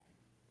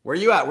Where are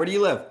you at? Where do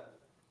you live?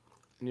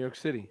 New York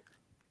City.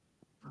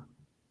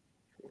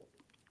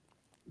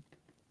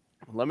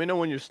 Let me know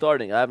when you're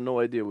starting. I have no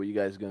idea what you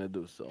guys are gonna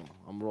do, so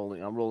I'm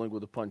rolling. I'm rolling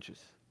with the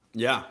punches.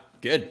 Yeah,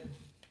 good.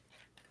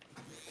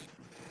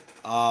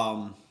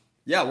 Um,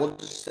 yeah, we'll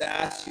just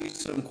ask you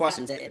some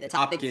questions. The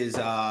topic is,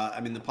 the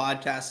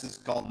podcast is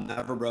called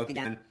Never Broke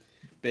Again.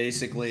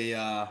 Basically,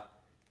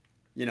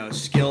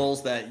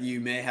 skills that you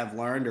may have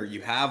learned or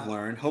you have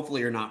learned.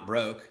 Hopefully, you're not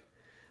broke,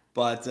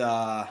 but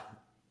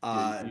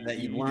Yeah, you, that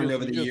you, you've you learned just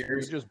over you the just you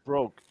years. just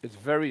broke. It's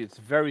very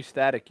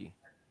staticky,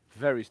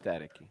 very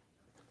staticky.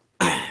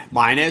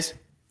 Mine is.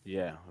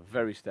 Yeah,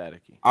 very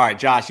staticky. All right,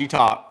 Josh, you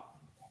talk.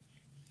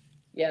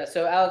 Yeah,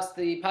 so Alex,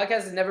 the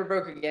podcast is Never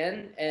Broke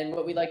Again, and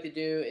what we'd like to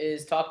do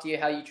is talk to you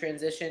how you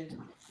transitioned.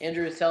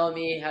 Andrew was telling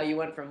me how you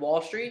went from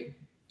Wall Street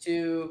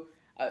to.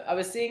 I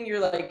was seeing you're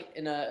like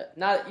in a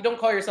not. You don't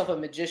call yourself a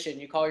magician.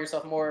 You call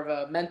yourself more of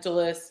a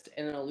mentalist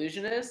and an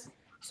illusionist.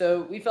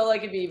 So we felt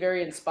like it'd be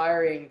very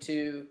inspiring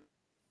to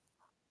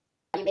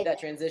you make that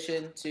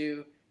transition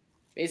to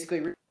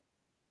basically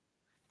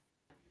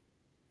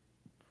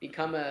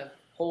become a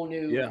whole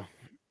new. Yeah.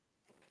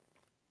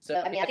 So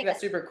I think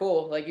that's super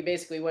cool. Like you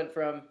basically went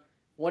from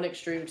one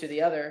extreme to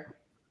the other.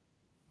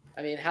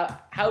 I mean,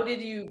 how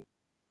did you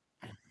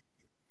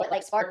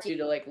like spark you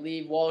to like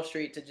leave Wall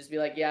Street to just be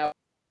like, yeah,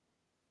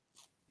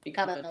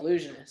 become an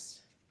illusionist?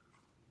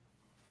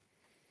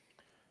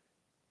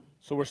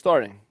 So we're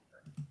starting.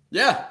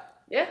 Yeah.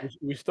 Yeah.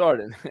 We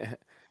started.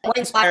 What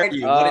inspired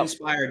you? What uh,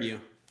 inspired you?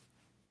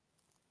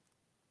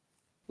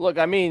 Look,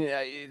 I mean,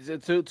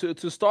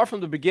 to start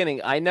from the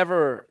beginning, I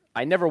never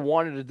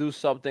wanted to do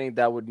something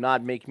that would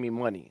not make me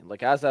money.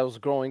 Like as I was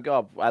growing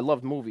up, I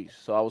loved movies,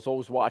 so I was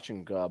always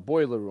watching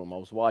Boiler Room. I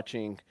was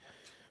watching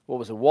what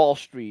was it, Wall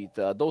Street,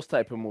 those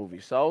type of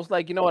movies. So I was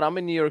like, you know what, I'm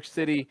in New York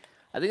City.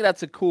 I think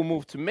that's a cool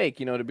move to make,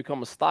 to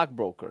become a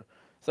stockbroker.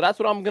 So that's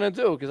what I'm gonna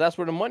do because that's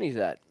where the money's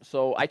at.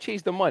 So I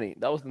chased the money.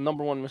 That was the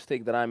number one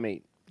mistake that I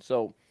made.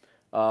 So,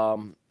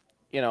 um,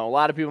 a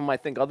lot of people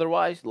might think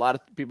otherwise. A lot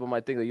of people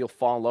might think that you'll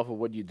fall in love with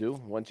what you do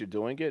once you're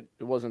doing it.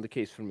 It wasn't the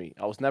case for me.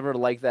 I was never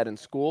like that in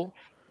school.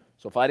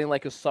 So if I didn't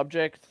like a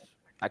subject,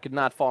 I could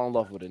not fall in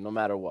love with it no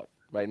matter what.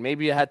 Right?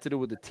 Maybe it had to do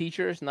with the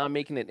teachers not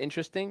making it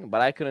interesting,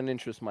 but I couldn't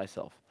interest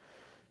myself.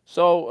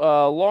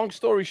 So, long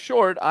story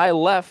short, I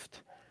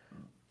left.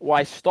 Well,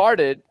 I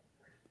started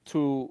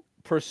to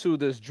pursue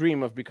this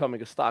dream of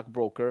becoming a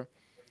stockbroker,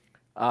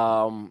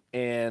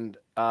 and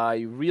I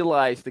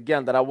realized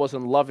again that I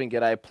wasn't loving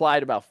it. I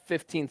applied about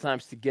 15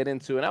 times to get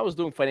into, and I was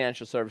doing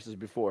financial services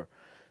before.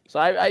 So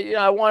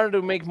I wanted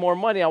to make more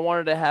money. I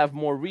wanted to have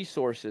more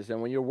resources.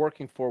 And when you're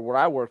working for what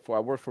I work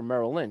for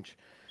Merrill Lynch,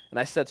 and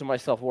I said to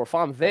myself, well, if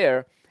I'm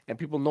there and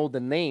people know the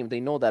name, they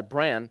know that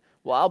brand,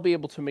 well, I'll be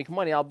able to make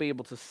money. I'll be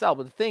able to sell.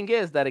 But the thing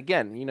is that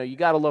again, you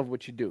got to love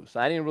what you do. So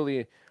I didn't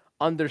really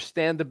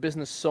understand the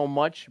business so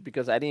much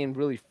because I didn't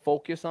really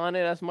focus on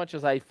it as much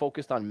as I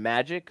focused on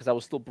magic because I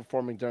was still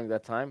performing during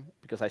that time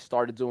because I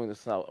started doing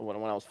this when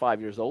I was 5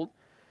 years old.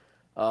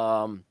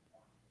 Um,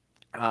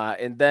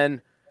 and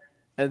then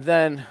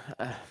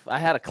I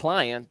had a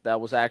client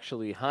that was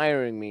actually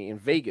hiring me in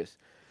Vegas.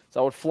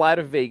 So I would fly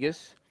to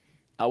Vegas.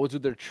 I would do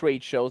their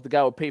trade shows. The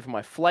guy would pay for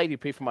my flight.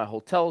 He'd pay for my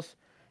hotels.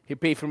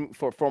 He'd pay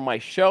for my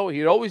show.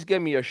 He'd always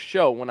give me a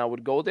show when I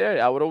would go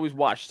there. I would always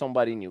watch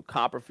somebody new,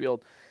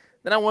 Copperfield.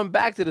 Then I went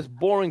back to this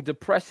boring,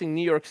 depressing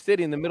New York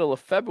City in the middle of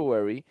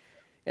February.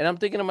 And I'm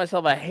thinking to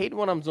myself, I hate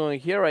what I'm doing.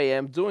 Here I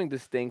am doing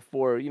this thing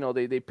for,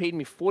 they paid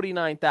me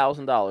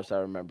 $49,000, I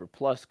remember,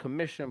 plus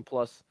commission,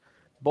 plus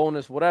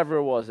bonus, whatever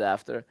it was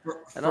after. For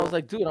And I was for,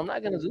 like, dude, I'm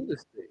not going to do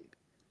this thing.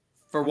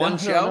 for No, one no,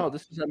 show? no.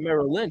 This is at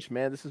Merrill Lynch,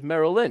 man. This is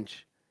Merrill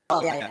Lynch.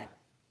 Oh, yeah.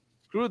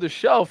 Screw the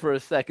show for a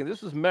second.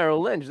 This was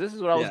Merrill Lynch. This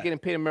is what I was Yeah. getting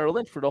paid in Merrill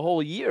Lynch for the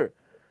whole year.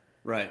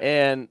 Right.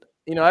 And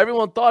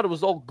everyone thought it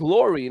was all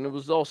glory and it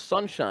was all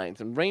sunshines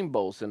and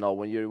rainbows and all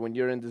when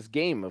you're in this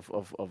game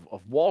of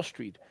Wall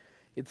Street.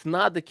 It's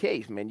not the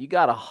case, man. You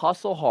gotta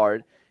hustle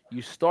hard.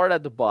 You start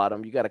at the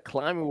bottom. You gotta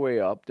climb your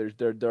way up. There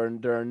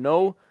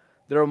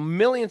are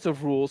millions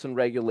of rules and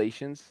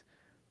regulations,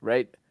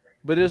 right?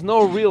 But there's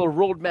no real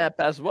roadmap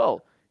as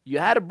well. You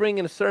had to bring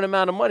in a certain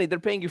amount of money. They're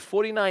paying you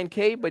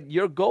 49K, but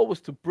your goal was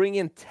to bring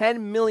in $10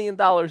 million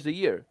a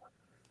year.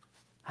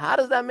 How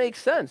does that make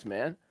sense,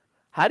 man?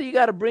 How do you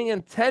got to bring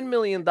in $10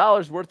 million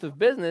worth of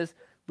business,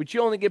 but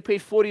you only get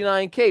paid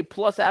 49K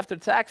plus after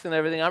tax and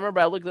everything? I remember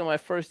I looked at my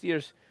first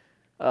year's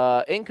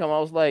income. I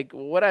was like,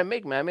 what I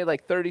make, man? I made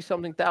like 30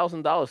 something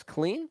 $1,000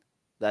 clean.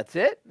 That's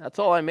it. That's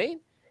all I made.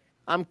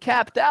 I'm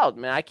capped out,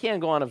 man. I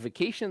can't go on a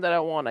vacation that I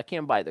want. I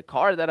can't buy the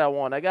car that I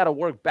want. I got to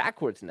work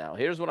backwards now.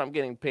 Here's what I'm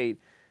getting paid,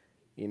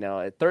 at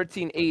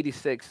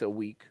 1386 a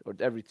week or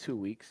every 2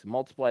 weeks.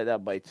 Multiply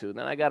that by two.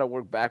 Then I got to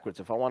work backwards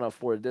if I want to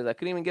afford this. I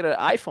couldn't even get an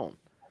iPhone.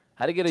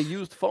 How to get a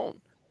used phone,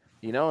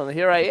 and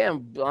here I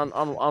am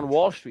on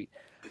Wall Street.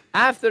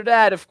 After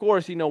that, of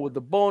course, with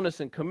the bonus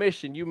and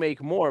commission, you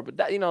make more. But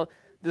that,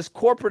 this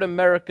corporate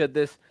America,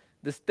 this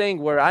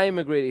thing where I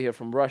immigrated here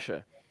from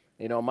Russia,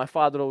 My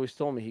father always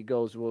told me, he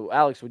goes, well,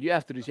 Alex, what you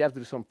have to do is you have to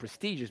do something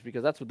prestigious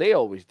because that's what they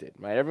always did,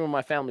 right? Everyone in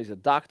my family is a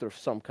doctor of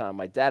some kind.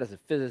 My dad is a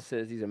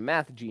physicist. He's a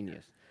math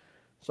genius.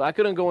 So I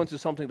couldn't go into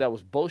something that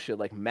was bullshit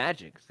like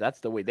magic. That's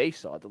the way they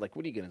saw it. They're like,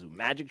 what are you going to do?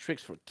 Magic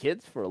tricks for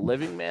kids for a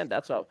living, man?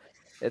 That's how,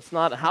 it's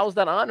not, how's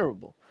that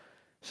honorable?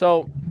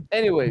 So,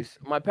 anyways,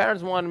 my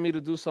parents wanted me to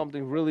do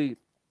something really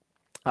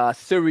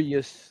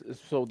serious,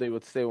 so they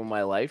would stay with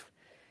my life.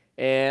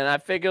 And I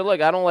figured,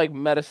 look, I don't like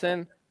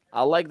medicine.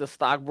 I like the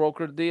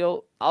stockbroker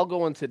deal. I'll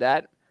go into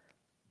that.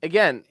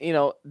 Again,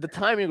 the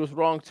timing was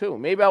wrong too.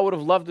 Maybe I would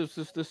have loved this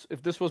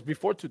if this was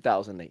before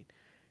 2008.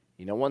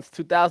 Once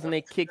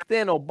 2008 kicked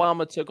in,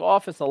 Obama took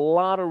office, a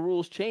lot of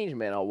rules changed,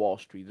 man, on Wall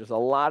Street. There's a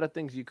lot of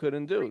things you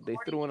couldn't do. They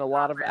threw in a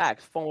lot of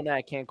acts. Phone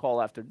act, can't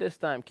call after this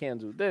time,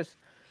 can't do this.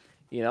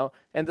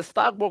 And the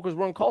stockbrokers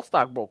weren't called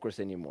stockbrokers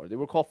anymore. They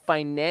were called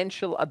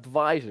financial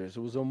advisors.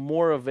 It was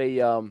more of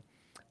a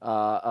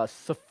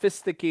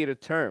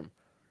sophisticated term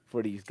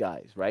for these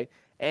guys, right?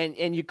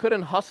 And you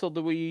couldn't hustle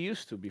the way you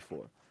used to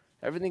before.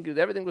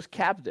 Everything was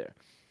capped there.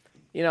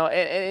 And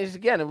it's,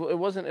 again, it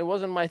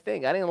wasn't my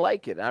thing. I didn't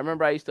like it. I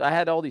remember I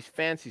had all these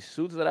fancy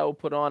suits that I would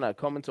put on. I'd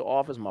come into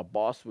office. My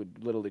boss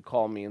would literally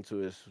call me into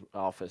his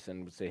office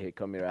and would say, "Hey,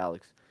 come here,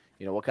 Alex.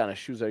 What kind of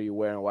shoes are you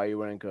wearing? Why are you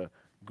wearing a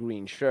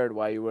green shirt?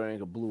 Why are you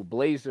wearing a blue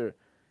blazer?"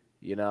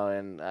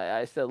 And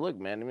I said, "Look,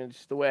 man, I mean, it's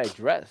just the way I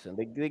dress." And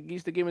they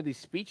used to give me these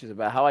speeches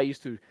about how I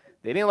used to.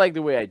 They didn't like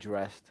the way I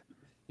dressed.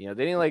 They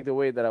didn't like the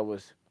way that I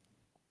was.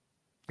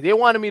 They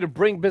wanted me to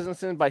bring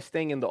business in by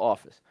staying in the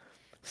office.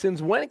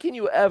 Since when can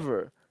you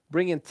ever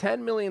bring in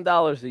 $10 million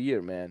a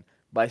year, man,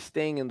 by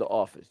staying in the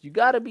office? You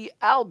got to be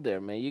out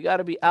there, man. You got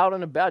to be out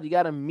and about. You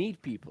got to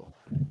meet people.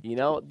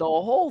 The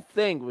whole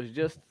thing was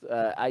just,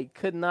 I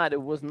could not,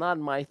 it was not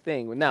my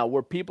thing. Now,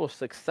 were people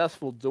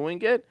successful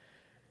doing it?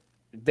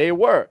 They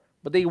were,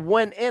 but they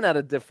went in at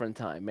a different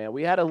time, man.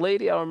 We had a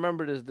lady, I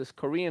remember this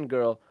Korean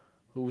girl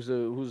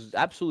who's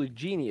absolutely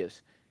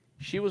genius.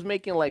 She was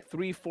making like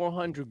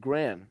 300-400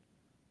 grand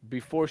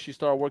before she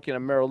started working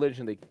at Merrill Lynch,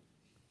 and they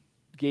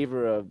gave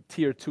her a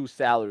tier 2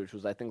 salary, which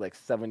was, I think, like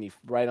 70,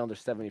 right under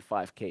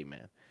 75K,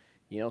 man.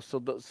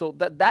 So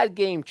that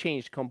game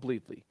changed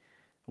completely,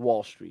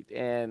 Wall Street.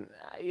 And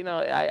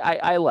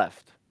I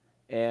left.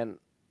 And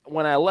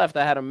when I left,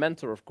 I had a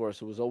mentor, of course,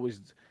 he was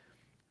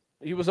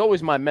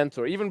always my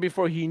mentor. Even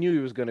before he knew he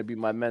was going to be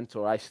my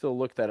mentor, I still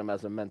looked at him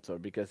as a mentor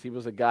because he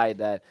was a guy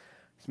that,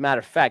 as a matter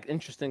of fact,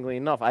 interestingly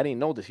enough, I didn't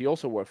know this. He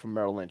also worked for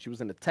Merrill Lynch. He was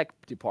in the tech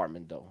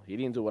department, though. He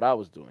didn't do what I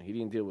was doing. He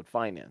didn't deal with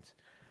finance.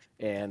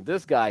 And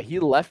this guy, he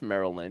left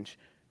Merrill Lynch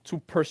to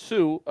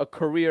pursue a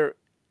career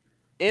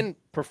in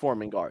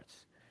performing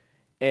arts.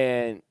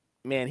 And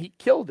man, he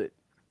killed it.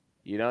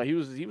 He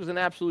was an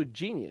absolute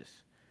genius.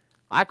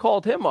 I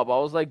called him up. I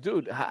was like,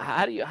 dude,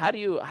 how'd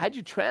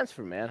you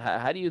transfer, man?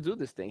 How do you do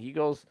this thing? He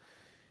goes,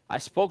 I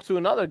spoke to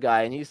another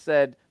guy and he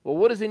said, well,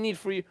 what does it need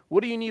for you?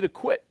 What do you need to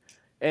quit?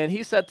 And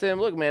he said to him,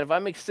 look, man, if I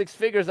make 6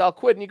 figures, I'll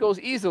quit. And he goes,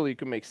 easily you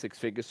can make 6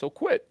 figures, so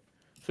quit.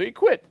 So he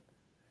quit.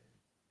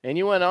 And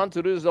he went on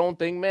to do his own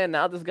thing, man.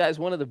 Now this guy's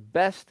one of the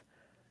best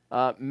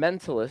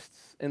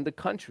mentalists in the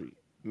country,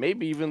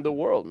 maybe even the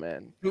world,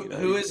 man.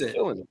 Who is it?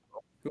 Who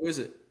is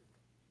it?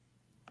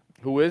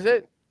 Who is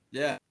it?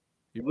 Yeah.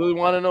 You really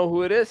want to know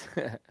who it is?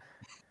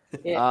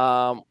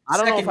 Yeah. I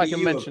don't know if I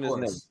can mention his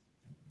name.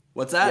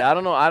 What's that? Yeah, I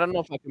don't know. I don't know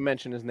if I can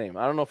mention his name.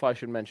 I don't know if I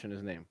should mention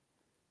his name.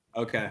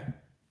 Okay.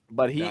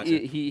 But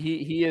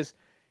he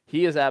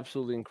is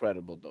absolutely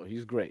incredible, though.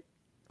 He's great.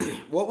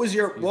 What was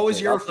your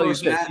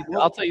first match?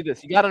 I'll tell you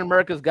this. He got on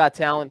America's Got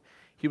Talent.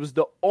 He was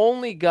the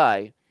only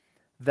guy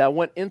that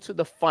went into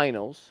the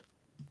finals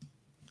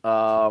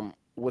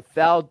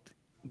without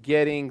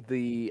getting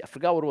I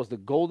forgot what it was, the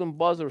golden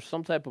buzzer or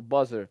some type of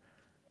buzzer.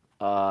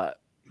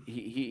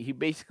 He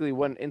basically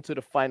went into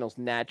the finals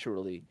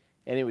naturally.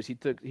 Anyways, he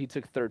took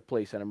 3rd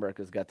place on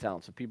America's Got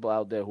Talent. So people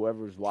out there,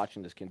 whoever is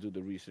watching this, can do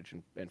the research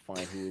and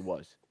find who he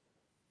was.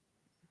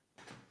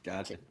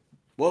 Gotcha.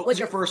 What was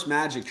your first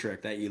magic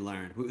trick that you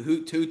learned?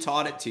 Who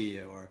taught it to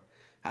you, or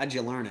how'd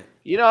you learn it?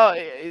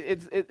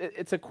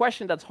 It's a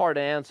question that's hard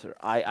to answer.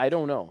 I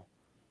don't know.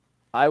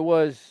 I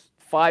was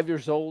 5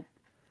 years old.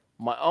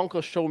 My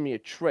uncle showed me a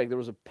trick. There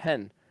was a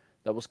pen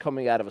that was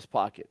coming out of his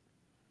pocket.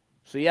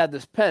 So he had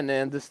this pen,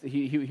 and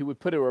he would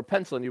put it, or a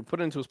pencil, and he would put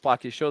it into his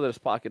pocket, show that his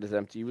pocket is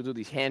empty. He would do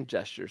these hand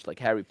gestures like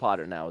Harry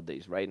Potter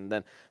nowadays, right? And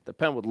then the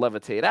pen would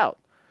levitate out.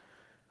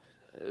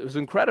 It was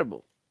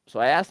incredible. So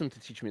I asked him to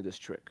teach me this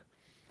trick.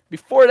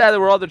 Before that, there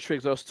were other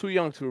tricks. I was too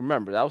young to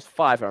remember. I was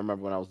 5, I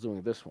remember, when I was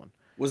doing this one.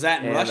 Was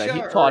that in Russia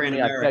he taught or in me,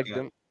 America? I begged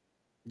him.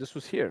 This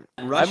was here.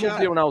 In Russia? I moved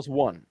here when I was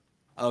 1.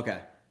 Okay.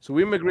 So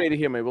we immigrated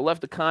here, man. We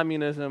left the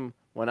communism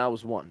when I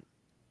was 1.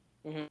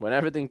 Mm-hmm.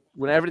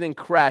 When everything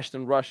crashed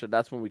in Russia,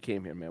 that's when we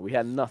came here, man. We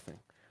had nothing.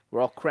 We're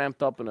all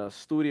cramped up in a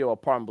studio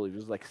apartment. I believe it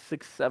was like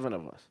 6, 7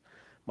 of us.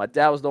 My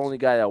dad was the only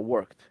guy that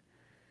worked,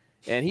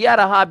 and he had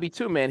a hobby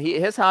too, man.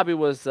 His hobby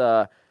was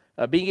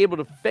being able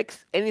to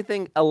fix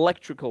anything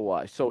electrical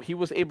wise. So he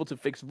was able to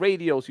fix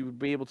radios. He would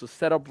be able to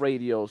set up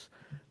radios.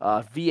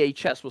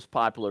 VHS was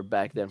popular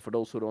back then. For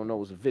those who don't know, it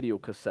was video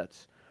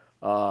cassettes.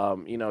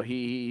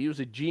 He was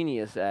a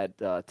genius at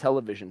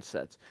television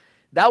sets.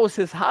 That was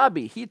his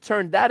hobby. He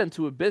turned that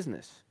into a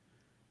business,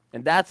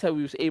 and that's how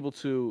he was able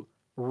to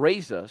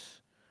raise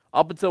us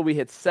up until we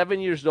hit 7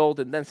 years old.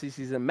 And then, since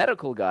he's a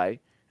medical guy,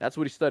 that's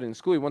what he studied in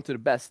school. He went to the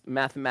best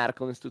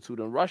mathematical institute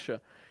in Russia.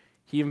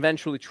 He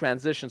eventually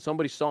transitioned.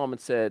 Somebody saw him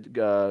and said,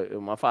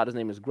 "My father's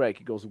name is Greg."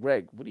 He goes,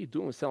 "Greg, what are you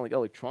doing selling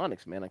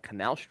electronics, man, on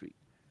Canal Street?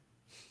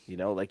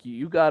 Like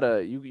you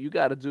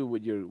gotta do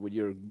what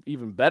you're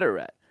even better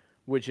at,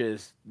 which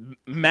is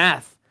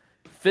math,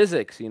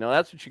 physics.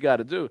 That's what you got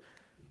to do."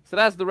 So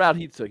that's the route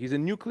he took. He's a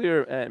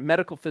nuclear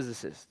medical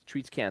physicist,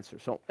 treats cancer.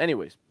 So,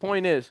 anyways,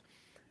 point is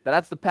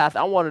that's the path.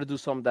 I wanted to do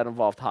something that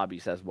involved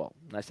hobbies as well.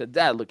 And I said,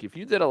 "Dad, look, if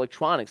you did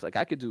electronics, like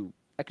I could do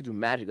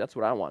magic. That's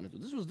what I wanted to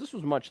do." This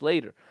was much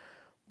later.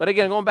 But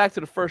again, going back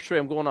to the first trick,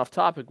 I'm going off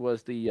topic,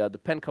 was the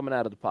pen coming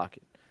out of the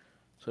pocket.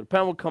 So the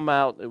pen would come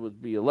out, it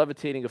would be a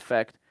levitating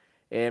effect,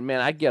 and man,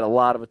 I get a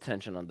lot of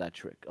attention on that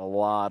trick. A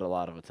lot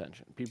of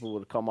attention. People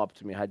would come up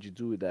to me, "How'd you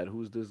do that?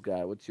 Who's this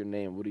guy? What's your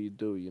name? What do you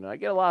do?" I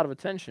get a lot of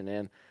attention.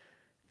 And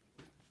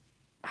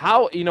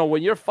how,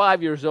 when you're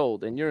 5 years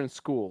old and you're in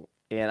school,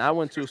 and I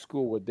went to a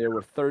school where there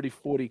were 30,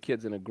 40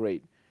 kids in a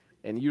grade,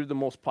 and you're the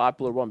most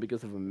popular one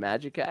because of a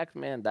magic act,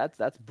 man,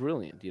 that's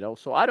brilliant.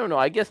 So I don't know.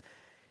 I guess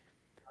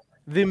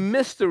the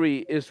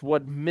mystery is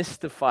what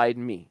mystified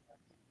me.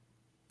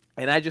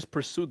 And I just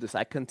pursued this.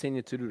 I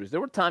continued to do this.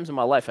 There were times in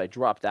my life I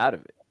dropped out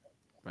of it,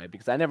 right?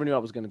 Because I never knew I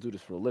was going to do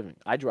this for a living.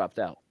 I dropped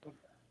out.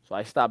 So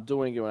I stopped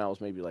doing it when I was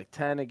maybe like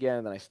 10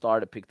 again. Then I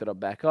started, picked it up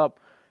back up.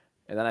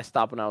 And then I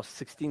stopped when I was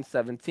 16,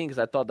 17 because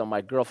I thought that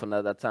my girlfriend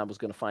at that time was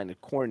going to find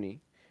it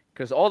corny.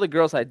 Because all the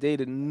girls I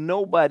dated,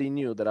 nobody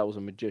knew that I was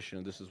a magician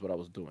and this is what I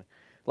was doing.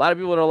 A lot of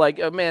people are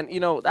like, "Oh, man,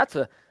 that's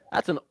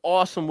an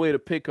awesome way to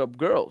pick up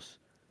girls."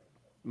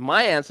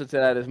 My answer to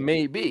that is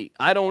maybe.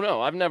 I don't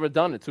know. I've never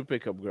done it to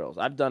pick up girls.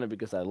 I've done it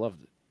because I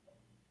loved it.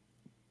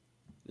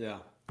 Yeah.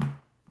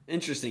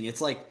 Interesting.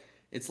 It's like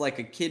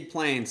a kid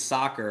playing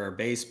soccer or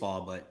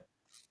baseball, but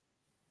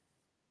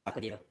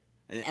with you.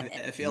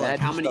 I feel like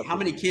how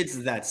many kids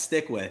does that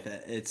stick with?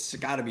 It's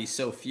got to be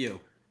so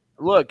few.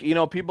 Look,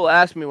 people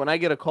ask me when I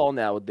get a call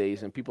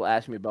nowadays, and people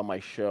ask me about my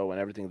show and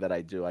everything that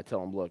I do. I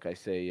tell them, look, I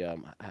say,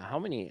 how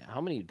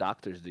many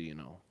doctors do you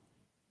know?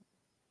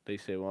 They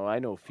say, "Well, I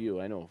know a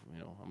few. I know,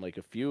 I'm like,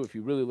 a few. If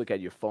you really look at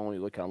your phone, you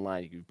look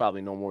online, you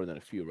probably know more than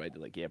a few, right?"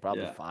 They're like, "Yeah,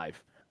 probably Yeah.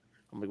 5."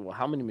 I'm like, "Well,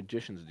 how many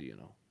magicians do you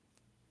know?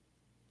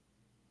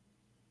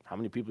 How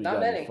many people you Not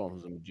got on your many. phone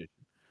who's a magician?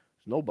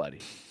 There's nobody,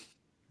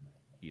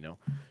 you know."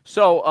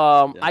 So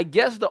Yeah. I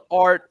guess the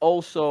art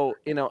also,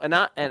 and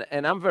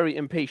I'm very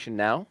impatient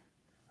now.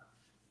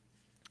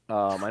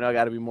 I know I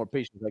got to be more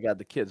patient. 'Cause I got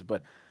the kids,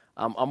 but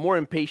I'm more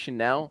impatient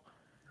now.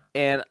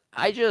 And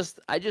I just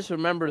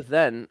remember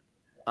then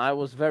I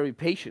was very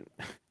patient.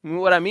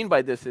 What I mean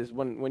by this is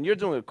when you're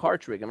doing a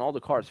card trick and all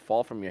the cards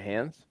fall from your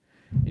hands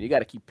and you got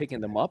to keep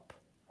picking them up,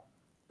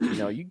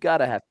 you got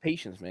to have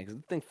patience, man, because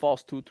the thing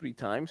falls 2, 3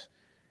 times,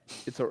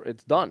 it's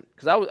done.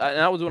 Because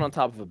I was doing it on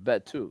top of a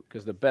bed too,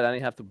 because the bed I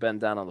didn't have to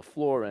bend down on the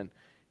floor, and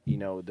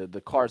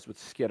the cards would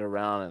skid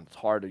around and it's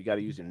harder. You got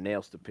to use your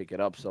nails to pick it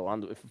up. So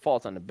if it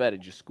falls on the bed, you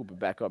just scoop it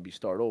back up, you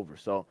start over.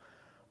 So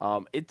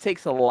it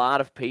takes a lot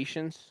of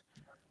patience,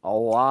 a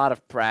lot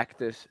of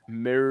practice,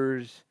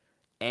 mirrors,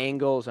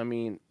 angles. I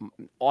mean,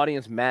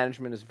 audience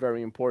management is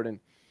very important,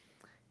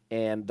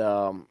 and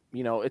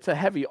it's a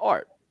heavy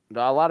art.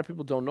 A lot of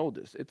people don't know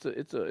this. It's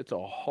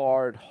a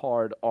hard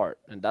art,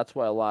 and that's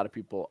why a lot of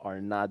people are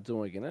not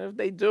doing it. And if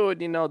they do it,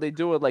 they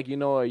do it like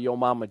a yo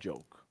mama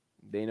joke.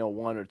 They know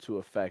one or two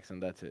effects,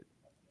 and that's it.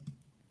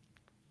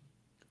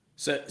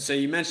 So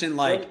you mentioned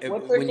like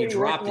What trick when are you you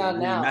dropped working it, on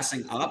were you now?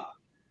 messing up?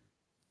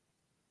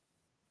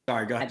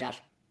 Sorry, go ahead,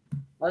 Josh.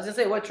 I was gonna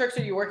say, what tricks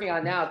are you working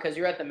on now? Because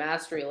you're at the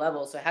mastery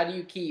level. So how do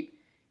you keep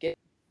getting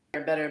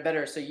better and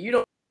better? So you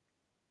don't.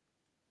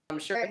 I'm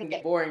sure it can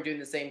get boring doing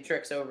the same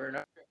tricks over and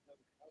over.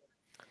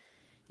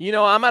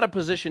 I'm at a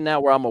position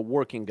now where I'm a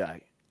working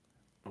guy.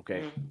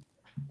 Okay,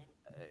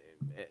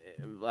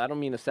 Mhm. I don't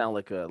mean to sound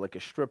like a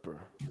stripper,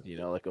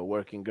 like a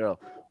working girl,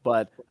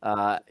 but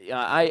yeah,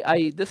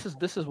 I this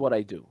is what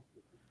I do.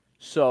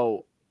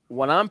 So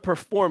when I'm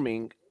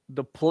performing,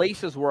 the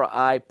places where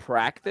I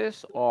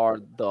practice are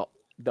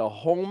the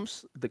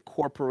homes, the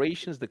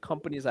corporations, the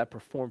companies I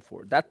perform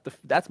for.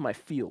 That's my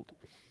field,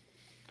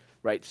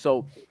 right?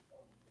 So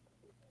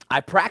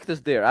I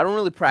practice there. I don't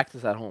really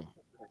practice at home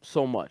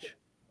so much.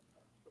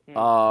 Mhm.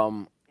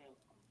 Um,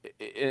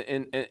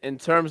 in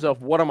terms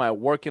of what am I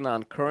working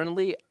on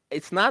currently,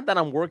 it's not that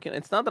I'm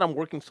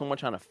working so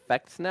much on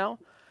effects now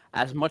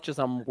as much as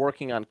I'm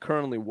working on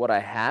currently what I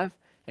have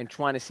and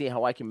trying to see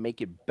how I can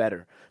make it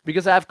better,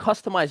 because I have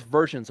customized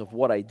versions of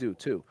what I do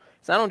too.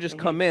 So I don't just Mhm.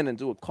 come in and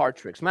do a card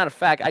trick. As a matter of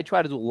fact, I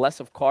try to do less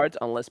of cards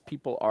unless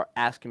people are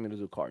asking me to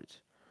do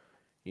cards.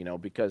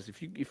 Because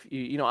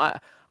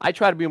I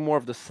try to be more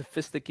of the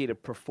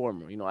sophisticated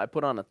performer. I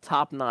put on a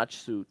top-notch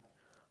suit.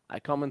 I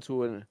come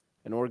into an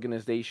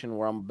organization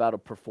where I'm about to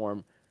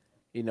perform.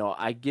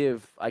 I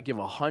give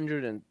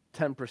 110%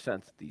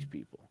 to these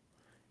people,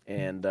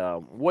 and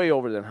way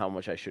over than how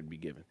much I should be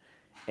given.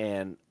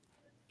 And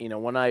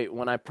when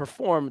I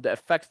perform the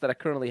effects that I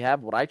currently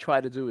have, what I try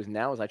to do is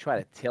I try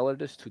to tailor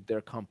this to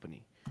their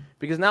company,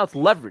 because now it's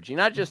leverage. You're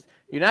not just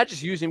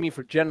using me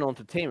for general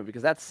entertainment,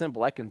 because that's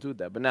simple. I can do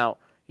that. But now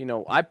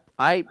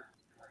I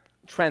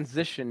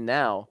transition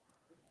now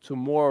to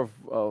more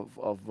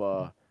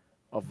of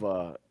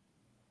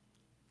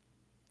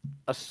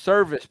a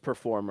service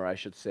performer, I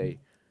should say.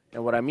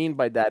 And what I mean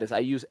by that is I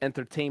use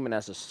entertainment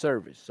as a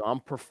service. So I'm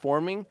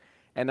performing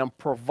and I'm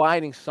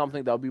providing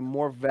something that will be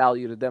more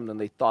value to them than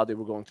they thought they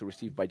were going to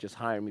receive by just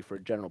hiring me for a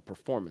general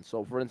performance.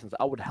 So, for instance,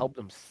 I would help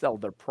them sell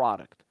their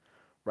product,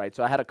 right?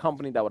 So I had a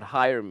company that would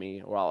hire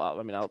me,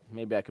 or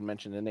maybe I can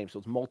mention the name. So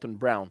it's Molten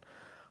Brown,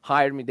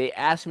 hired me. They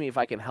asked me if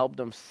I can help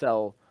them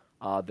sell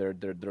their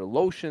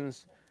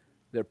lotions,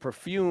 their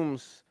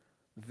perfumes,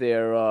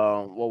 their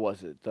what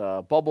was it,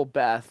 bubble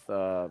bath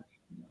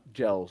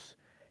gels,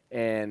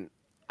 and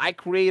I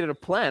created a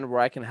plan where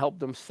I can help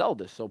them sell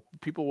this. So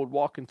people would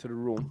walk into the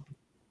room,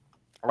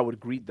 I would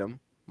greet them.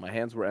 My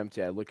hands were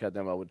empty. I look at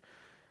them.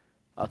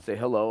 I'd say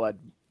hello.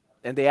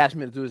 And they asked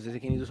me to do this. They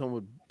said, "Can you do something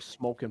with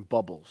smoke and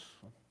bubbles?"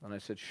 And I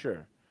said,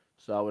 "Sure."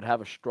 So I would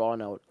have a straw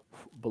and I would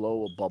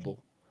blow a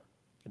bubble,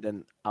 and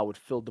then I would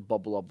fill the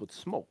bubble up with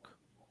smoke.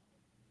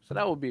 So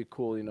that would be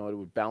cool. It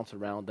would bounce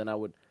around. Then I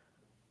would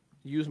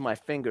use my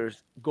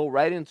fingers, go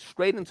right in,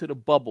 straight into the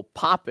bubble,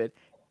 pop it,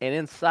 and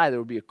inside there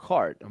would be a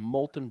card, a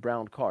molten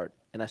brown card.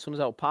 And as soon as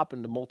I would pop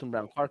it, the molten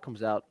brown card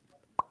comes out.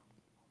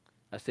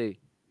 I say,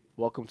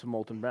 "Welcome to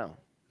Molten Brown,"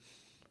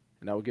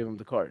 and I would give him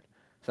the card.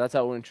 So that's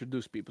how we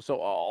introduce people. So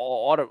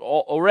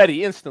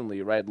already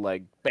instantly, right?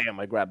 Like bam,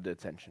 I grabbed the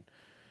attention.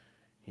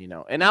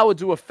 And I would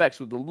do effects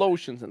with the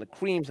lotions and the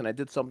creams, and I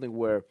did something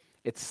where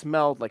it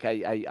smelled like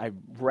I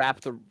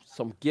wrapped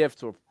some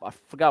gifts, or I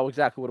forgot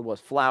exactly what it was,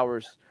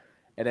 flowers,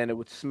 and then it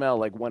would smell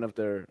like one of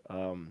their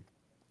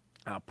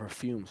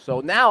perfumes. So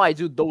now I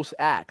do those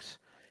acts,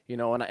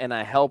 and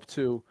I help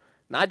to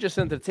not just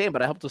entertain,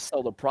 but I help to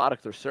sell the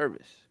product or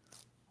service.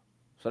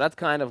 So that's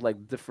kind of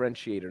like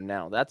differentiator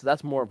now.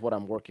 That's more of what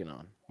I'm working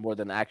on, more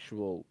than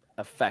actual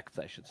effects,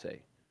 I should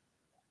say.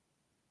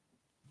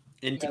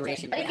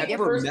 Integration. I think Have you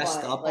the ever first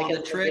messed line, up like on as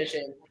the a trick?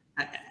 magician.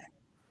 Have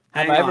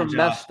Hang I ever on, Josh.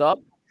 messed up?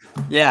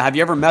 Yeah, have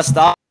you ever messed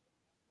up?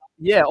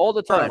 Yeah, all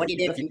the Or time. what do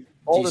you do? Do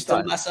All you the still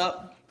time. mess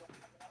up?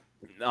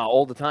 No,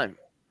 all the time.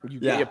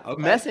 Yeah.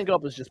 Okay. Messing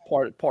up is just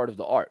part of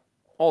the art.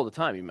 All the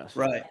time you mess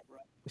up. Right.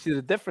 You see,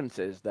 the difference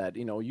is that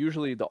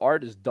usually the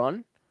art is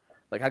done.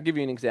 Like I'll give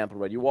you an example,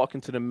 right? You walk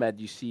into the Met,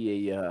 you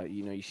see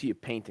a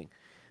painting.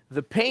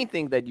 The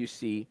painting that you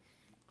see,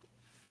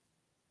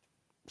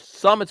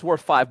 some it's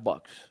worth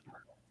 $5.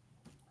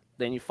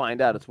 Then you find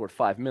out it's worth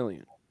 5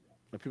 million.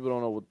 And people don't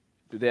know what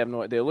they have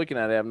no. They're looking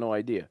at it, they have no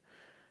idea.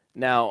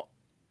 Now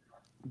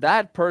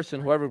that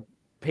person, whoever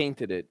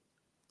painted it,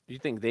 do you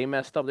think they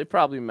messed up? They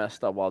probably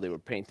messed up while they were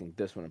painting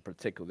this one in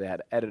particular. They had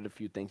to edit a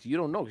few things. You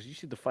don't know because you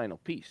see the final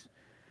piece.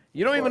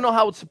 You don't even Sure. know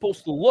how it's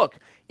supposed to look.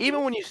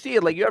 Even when you see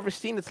it, like you ever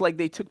seen, it's like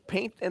they took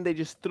paint and they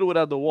just threw it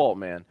at the wall,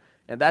 man.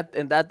 And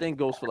that thing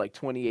goes for like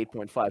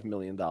 $28.5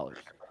 million.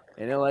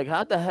 And you're like,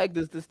 how the heck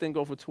does this thing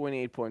go for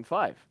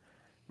 28.5?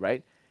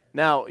 Right?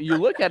 Now you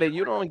look at it,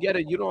 you don't get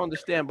it, you don't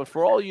understand. But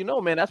for all you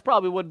know, man, that's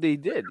probably what they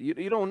did.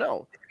 You don't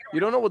know. You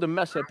don't know what the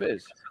mess up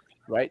is,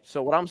 right?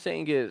 So what I'm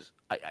saying is,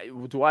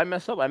 do I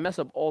mess up? I mess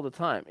up all the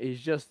time.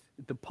 It's just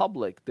the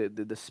public,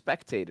 the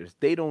spectators,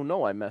 they don't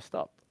know I messed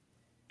up,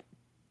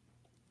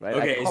 right? I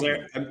Okay. Is cover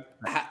there it.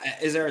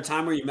 is there a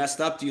time where you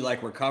messed up? Do you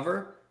like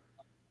recover?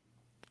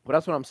 But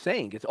that's what I'm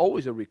saying. It's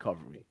always a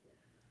recovery.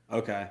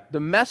 Okay. The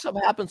mess up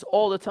happens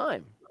all the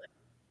time.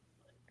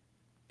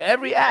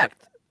 Every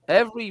act,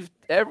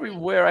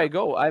 everywhere I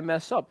go, I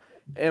mess up.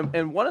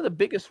 And one of the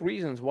biggest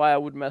reasons why I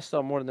would mess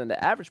up more than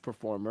the average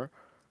performer,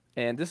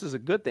 and this is a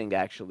good thing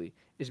actually,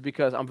 is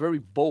because I'm very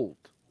bold,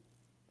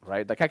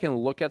 right? Like I can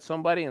look at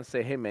somebody and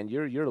say, "Hey man,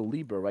 you're a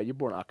Libra, right? You're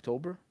born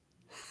October."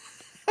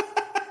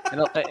 And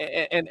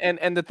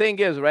the thing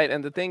is, right?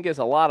 And the thing is,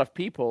 a lot of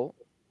people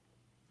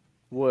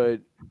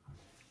would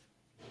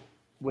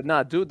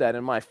not do that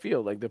in my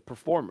field. Like the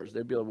performers,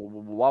 they'd be like, "Well,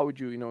 why would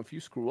you? If you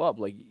screw up,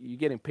 like you're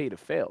getting paid to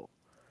fail."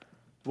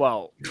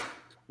 Well,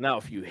 now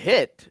if you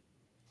hit,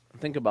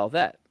 think about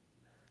that.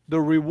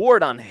 The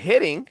reward on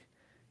hitting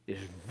is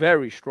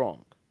very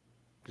strong.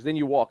 Because then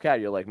you walk out,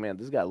 you're like, "Man,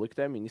 this guy looked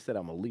at me and he said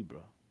I'm a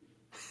Libra."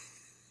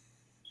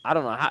 I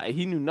don't know how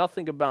he knew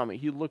nothing about me.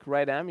 He looked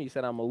right at me. He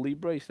said I'm a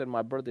Libra. He said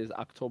my birthday is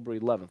October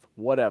 11th.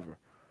 Whatever,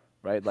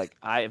 right? Like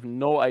I have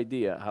no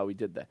idea how he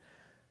did that.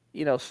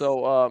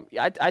 So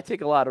I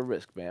take a lot of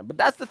risk, man. But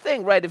that's the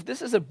thing, right? If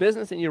this is a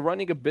business and you're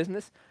running a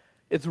business,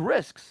 it's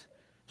risks.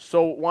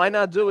 So why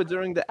not do it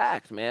during the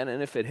act, man?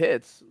 And if it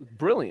hits,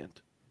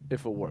 brilliant.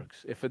 If it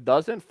works, if it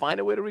doesn't, find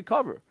a way to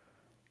recover.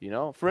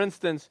 For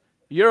instance,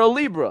 you're a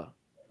Libra,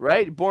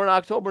 right? Born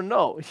October?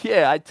 No.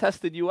 Yeah, I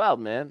tested you out,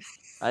 man.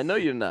 I know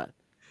you're not,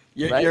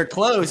 right? You're It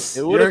close.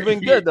 would have been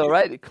good though,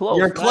 right? You're Close.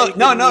 Now you're close.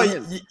 No, giving no, me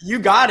hints. you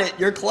got it.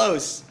 You're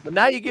close. But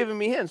now you're giving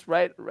me hints,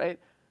 right? Right.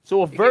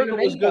 So if You're giving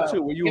Virgo him was good too,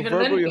 info. were you a Giving him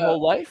Virgo your info.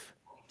 whole life?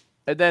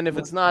 And then if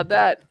it's not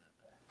that,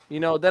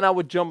 then I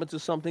would jump into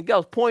something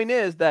else. Point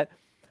is that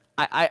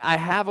I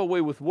have a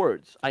way with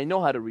words. I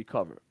know how to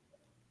recover.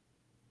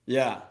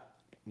 Yeah.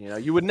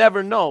 You would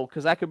never know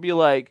because I could be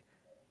like,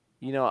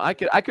 I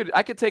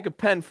could take a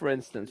pen for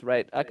instance,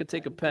 right? I could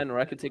take a pen or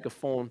I could take a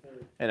phone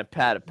and a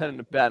pen and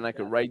a pad, and I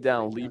could write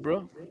down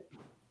Libra,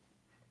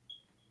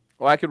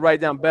 or I could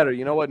write down better.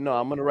 You know what? No,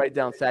 I'm gonna write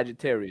down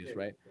Sagittarius,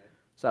 right?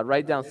 So I'd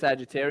write down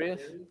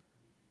Sagittarius,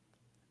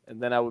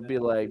 and then I would be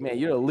like, man,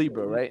 you're a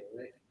Libra, right?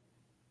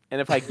 And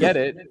if I get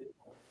it,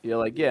 you're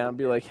like, yeah, I'd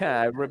be like, yeah,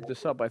 I ripped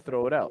this up, I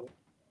throw it out.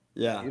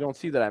 Yeah. You don't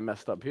see that I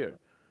messed up here.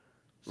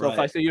 So if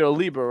I Right. say you're a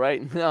Libra,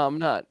 right? No, I'm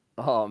not.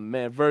 Oh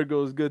man,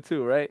 Virgo is good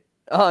too, right?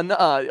 Oh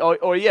no,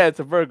 or yeah, it's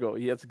a Virgo.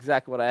 Yeah, that's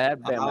exactly what I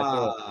had. Bam, I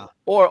throw it. Ah.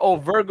 Or oh,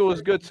 Virgo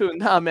is good too.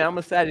 Nah, man, I'm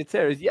a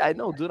Sagittarius. Yeah, I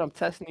know, dude. I'm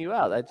testing you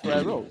out. That's what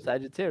I wrote,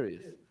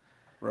 Sagittarius.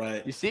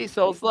 Right. You see,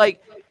 so it's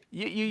like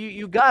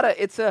you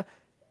gotta. It's a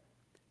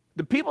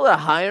the people that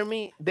hire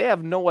me, they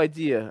have no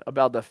idea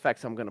about the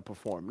effects I'm gonna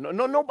perform.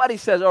 Nobody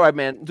says, all right,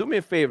 man, do me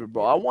a favor,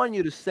 bro. I want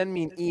you to send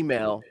me an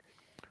email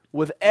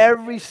with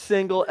every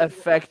single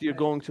effect you're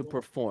going to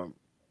perform.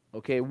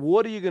 Okay,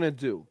 what are you gonna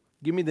do?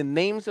 Give me the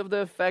names of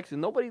the effects,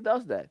 and nobody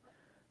does that.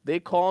 They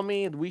call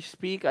me and we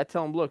speak. I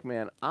tell them, look,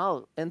 man,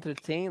 I'll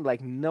entertain like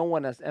no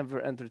one has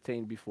ever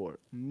entertained before.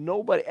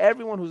 Nobody,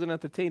 everyone who's an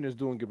entertainer is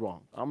doing it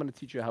wrong. I'm gonna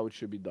teach you how it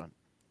should be done.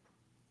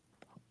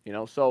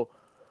 So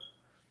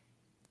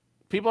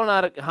people are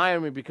not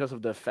hiring me because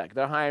of the effect.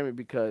 They're hiring me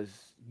because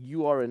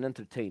you are an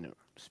entertainer.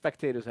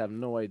 Spectators have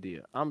no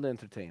idea. I'm the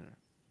entertainer.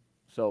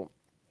 So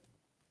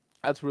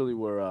that's really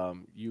where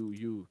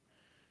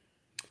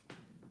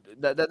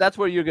that's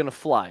where you're gonna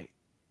fly.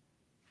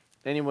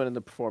 Anyone in the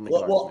performing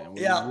arts, man. When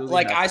you Yeah. really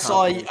Like have I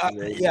saw you.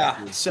 confidence in your Yeah.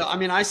 ability. So I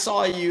mean, I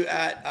saw you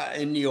at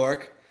in New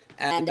York,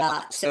 and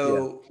Yeah.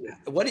 so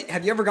what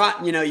have you ever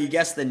gotten? You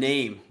guessed the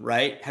name,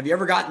 right? Have you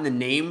ever gotten the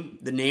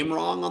name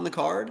wrong on the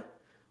card,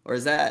 or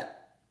is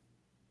that,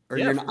 or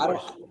Yeah, you're of not? I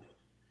course. don't.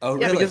 Oh,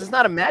 Yeah, really? because it's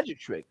not a magic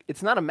trick.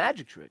 It's not a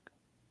magic trick.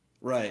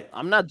 Right.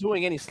 I'm not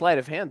doing any sleight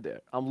of hand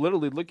there. I'm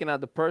literally looking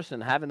at the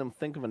person, having them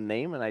think of a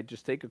name, and I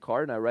just take a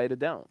card and I write it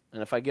down.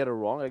 And if I get it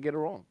wrong, I get it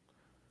wrong.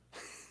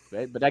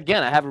 Right? But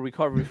again, I have a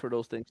recovery for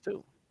those things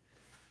too.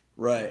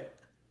 Right.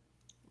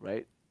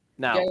 Right? You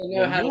Now, gotta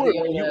know how to be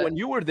able to. when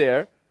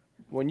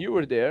you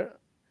were there,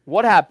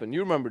 what happened? You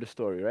remember the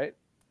story, right?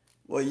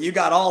 Well, you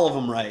got all of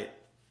them right.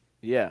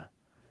 Yeah.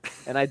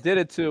 And I did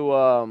it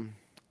to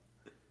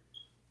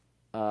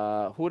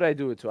who did I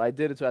do it to? I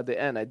did it to at the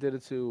end. I did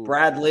it to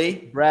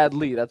Bradley.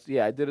 Bradley.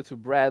 I did it to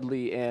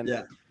Bradley,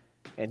 Yeah.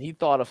 and he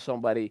thought of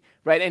somebody,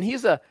 right? And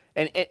he's right,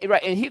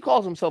 and he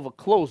calls himself a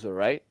closer,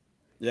 right?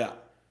 Yeah.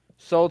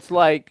 So it's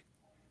like,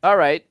 all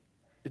right,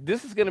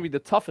 this is gonna be the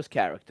toughest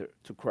character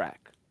to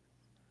crack.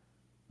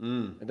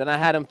 Mm. And then I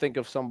had him think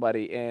of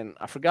somebody, and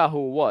I forgot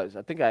who it was.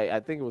 I think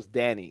it was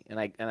Danny, and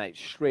I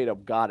straight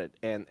up got it.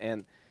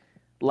 And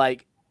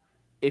like,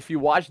 if you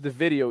watch the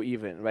video,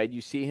 even right,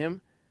 you see him.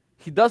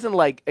 He doesn't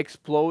like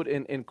explode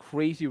in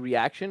crazy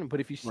reaction, but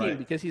if you see him, Right.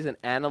 because he's an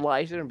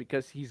analyzer and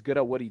because he's good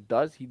at what he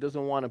does, he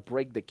doesn't want to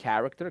break the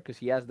character because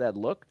he has that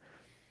look.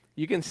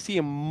 You can see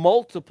him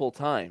multiple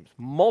times.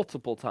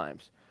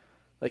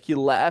 Like he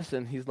laughs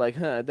and he's like,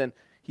 huh. Then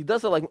he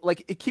does it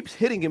like it keeps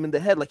hitting him in the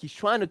head, like he's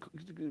trying to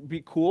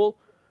be cool,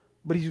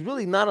 but he's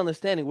really not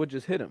understanding what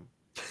just hit him.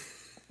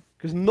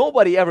 Because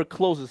nobody ever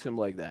closes him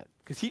like that.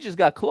 Because he just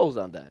got closed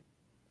on that.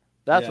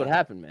 That's what Yeah.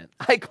 happened, man.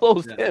 I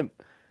closed Yeah. him,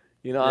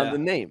 on Yeah. the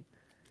name.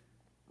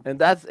 And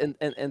that's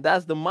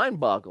the mind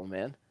boggle,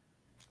 man.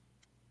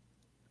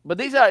 But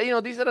these are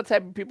the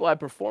type of people I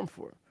perform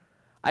for.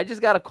 I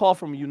just got a call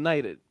from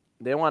United.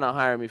 They want to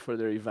hire me for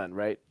their event,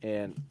 right?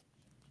 And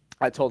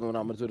I told them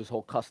I'm gonna do this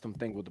whole custom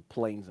thing with the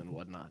planes and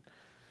whatnot.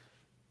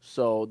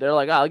 So they're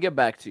like, I'll get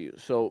back to you.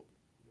 So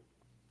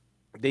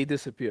they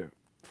disappear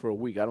for a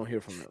week. I don't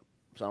hear from them.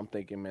 So I'm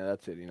thinking, man,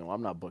 that's it.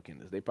 I'm not booking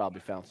this. They probably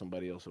found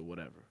somebody else or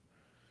whatever.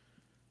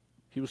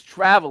 He was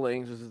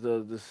traveling. This is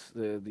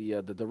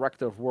the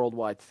director of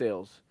worldwide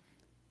sales.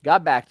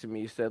 Got back to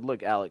me. He said,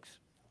 look, Alex,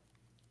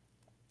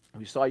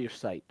 we saw your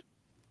site.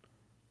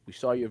 We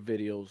saw your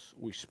videos.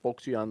 We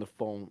spoke to you on the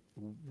phone.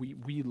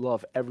 We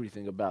love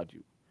everything about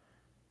you.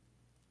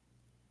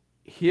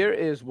 Here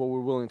is what we're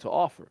willing to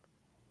offer,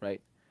 right?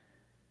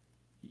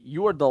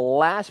 You are the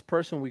last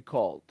person we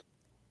called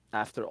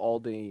after all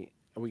we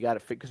got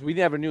it fixed because we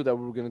never knew that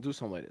we were going to do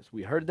something like this.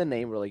 We heard the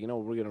name. We're like, we're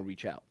going to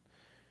reach out.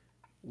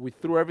 We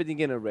threw everything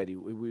in already.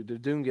 They're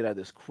doing it at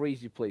this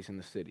crazy place in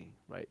the city,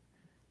 right?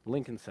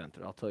 Lincoln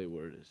Center. I'll tell you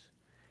where it is.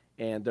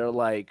 And they're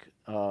like,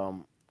 are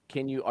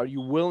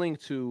you willing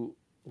to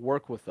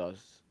work with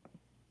us?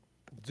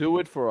 Do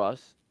it for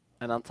us.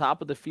 And on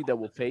top of the fee that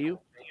we'll pay you,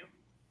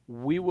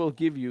 we will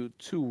give you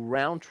 2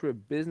 round trip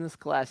business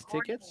class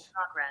tickets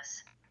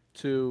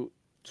to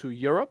to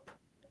Europe,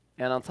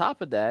 and on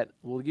top of that,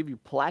 we'll give you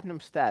platinum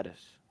status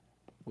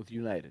with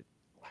United.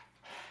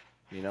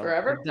 You know,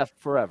 Forever?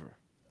 forever.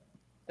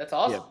 That's Yeah,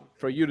 awesome.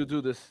 for you to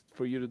do this,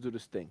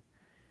 thing.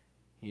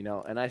 You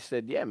know, and I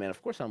said, yeah, man,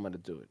 of course I'm gonna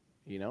do it.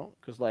 You know,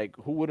 because like,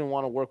 who wouldn't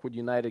want to work with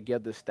United,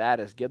 get the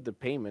status, get the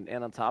payment,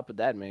 and on top of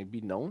that, man, be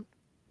known.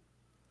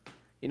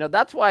 You know,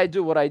 that's why I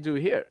do what I do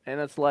here, and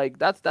it's like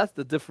that's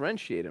the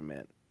differentiator,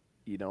 man.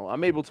 You know,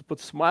 I'm able to put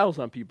smiles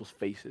on people's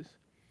faces,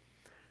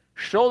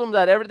 show them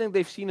that everything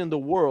they've seen in the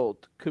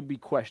world could be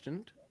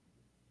questioned,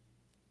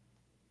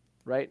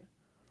 right?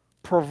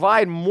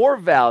 Provide more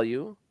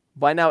value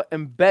by now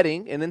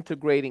embedding and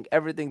integrating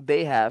everything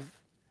they have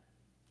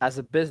as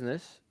a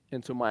business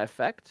into my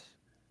effects.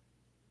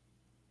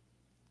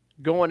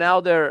 Going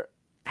out there,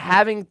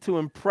 having to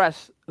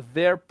impress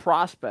their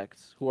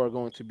prospects who are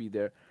going to be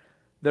there,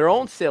 their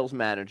own sales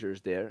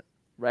managers there,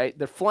 right?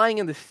 They're flying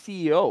in the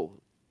CEO,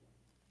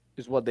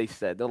 is what they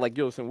said. They're like,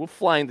 yo, listen, we're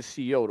flying the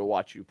CEO to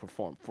watch you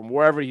perform from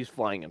wherever he's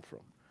flying in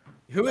from.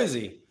 Who is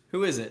he?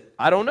 Who is it?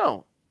 I don't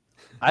know.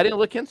 I didn't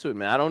look into it,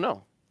 man. I don't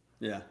know.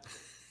 Yeah.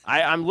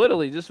 I'm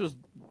literally,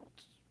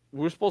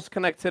 we're supposed to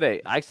connect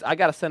today. I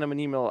got to send him an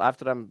email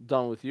after I'm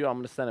done with you. I'm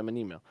going to send him an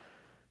email.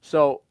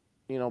 So,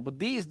 you know, but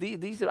these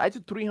I do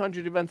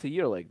 300 events a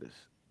year like this.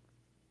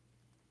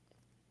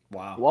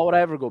 Wow. Why would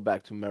I ever go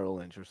back to Merrill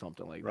Lynch or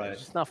something like that? Right.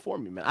 It's just not for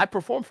me, man. I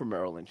perform for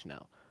Merrill Lynch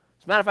now.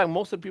 As a matter of fact,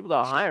 most of the people that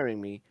are hiring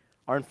me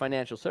are in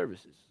financial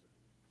services.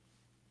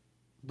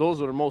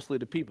 Those are mostly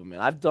the people,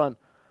 man.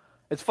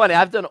 It's funny,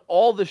 I've done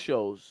all the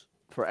shows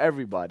for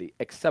everybody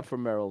except for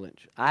Merrill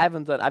Lynch. I've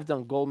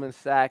done Goldman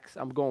Sachs.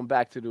 I'm going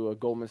back to do a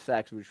Goldman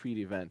Sachs retreat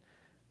event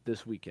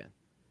this weekend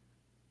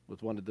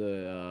with one of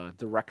the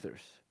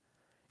directors.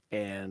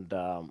 And,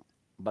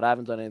 but I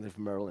haven't done anything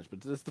for Merrill Lynch.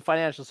 But it's the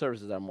financial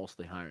services that are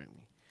mostly hiring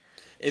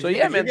me. So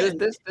yeah, man,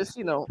 this,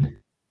 you know,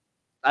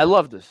 I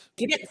love this.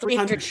 If you get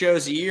 300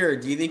 shows a year,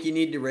 do you think you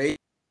need to raise?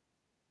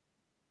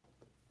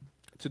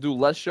 To do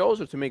less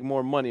shows or to make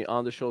more money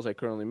on the shows I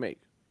currently make?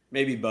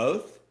 Maybe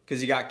both,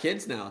 because you got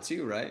kids now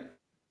too, right?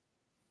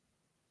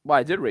 Well,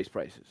 I did raise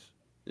prices.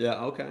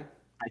 Yeah, okay.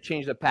 I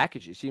changed the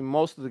packages. See,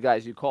 most of the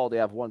guys you call, they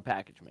have one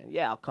package, man.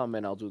 Yeah, I'll come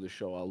in, I'll do the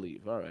show, I'll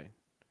leave. All right.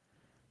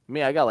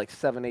 Me, I got like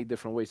 7, 8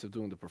 different ways of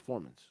doing the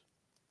performance.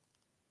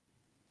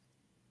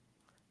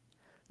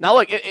 Now,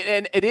 look,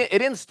 it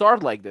didn't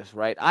start like this,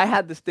 right? I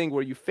had this thing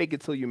where you fake it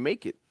till you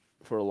make it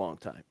for a long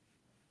time.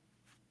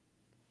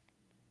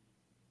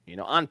 You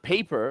know, on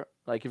paper,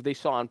 like if they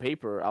saw on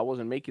paper, I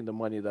wasn't making the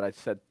money that I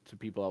said to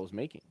people I was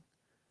making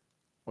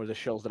or the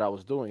shows that I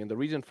was doing. And the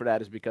reason for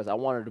that is because I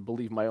wanted to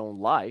believe my own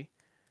lie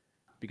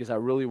because I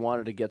really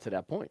wanted to get to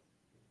that point,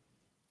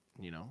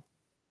 you know?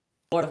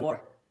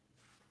 War.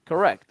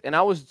 Correct. And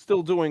I was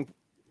still doing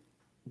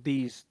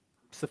these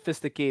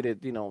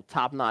sophisticated, you know,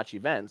 top-notch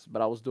events,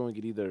 but I was doing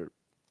it either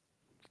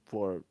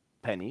for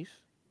pennies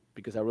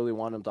because I really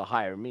wanted them to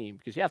hire me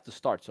because you have to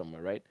start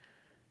somewhere, right?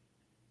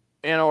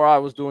 And or I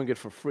was doing it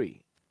for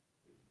free.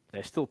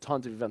 There's still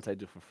tons of events I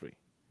do for free,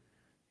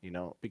 you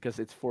know, because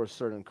it's for a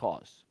certain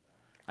cause.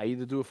 I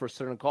either do it for a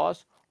certain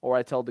cause or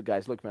I tell the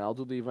guys, look, man, I'll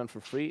do the event for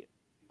free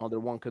under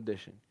one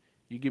condition.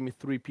 You give me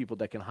 3 people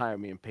that can hire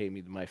me and pay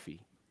me my fee.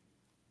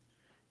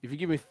 If you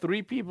give me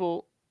 3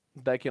 people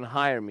that can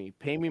hire me,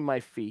 pay me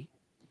my fee,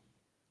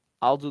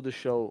 I'll do the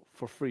show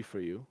for free for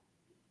you,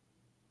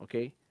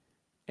 okay?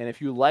 And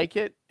if you like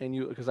it,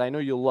 because I know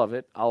you'll love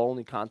it, I'll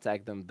only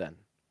contact them then.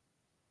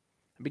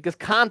 Because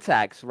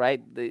contacts,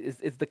 right?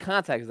 It's the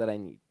contacts that I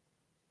need.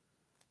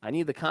 I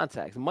need the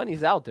contacts.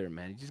 Money's out there,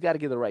 man. You just got to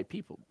get the right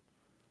people.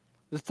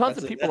 There's tons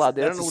of people out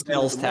there. That's a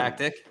sales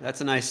tactic.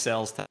 That's a nice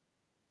sales tactic.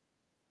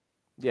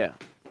 Yeah.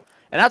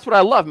 And that's what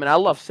I love, man. I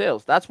love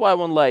sales. That's why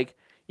when, like,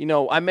 you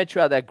know, I met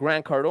you at that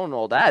Grant Cardone and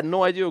all that, I had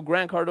no idea who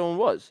Grant Cardone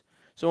was.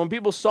 So when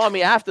people saw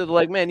me after, they're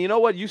like, man, you know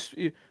what?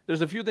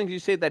 There's a few things you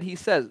say that he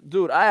says.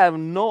 Dude, I have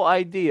no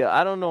idea.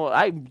 I don't know.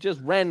 I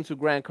just ran into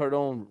Grant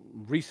Cardone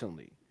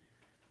recently.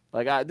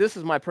 Like, this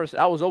is my person.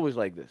 I was always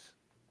like this.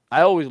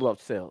 I always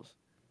loved sales.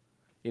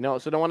 You know,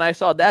 so then when I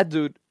saw that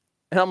dude,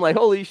 and I'm like,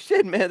 holy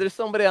shit, man, there's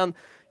somebody on,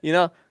 you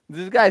know,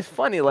 this guy's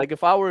funny. Like,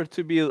 if I were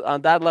to be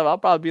on that level, I'll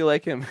probably be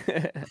like him.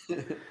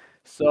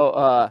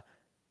 So,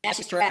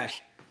 That's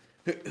trash.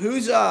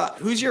 Who's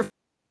your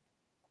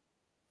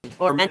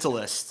or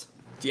Mentalist?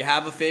 Do you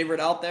have a favorite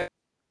out there?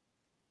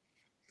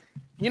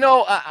 You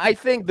know, I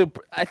think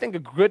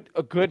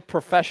a good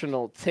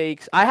professional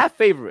takes. I have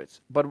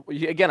favorites, but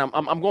again,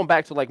 I'm going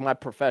back to like my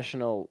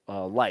professional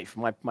life,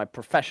 my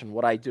profession,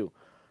 what I do.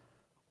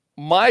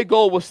 My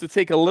goal was to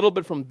take a little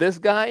bit from this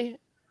guy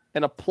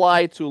and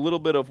apply to a little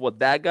bit of what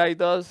that guy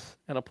does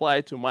and apply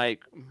it to my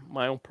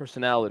own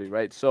personality,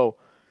 right? So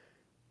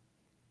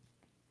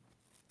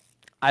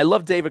I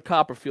love David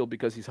Copperfield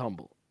because he's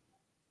humble.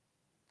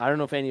 I don't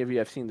know if any of you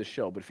have seen the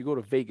show, but if you go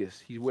to Vegas,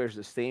 he wears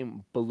the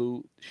same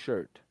blue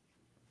shirt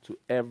to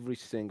every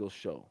single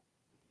show.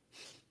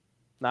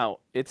 Now,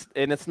 it's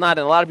not,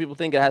 and a lot of people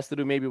think it has to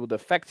do maybe with the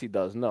effects he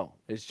does. No,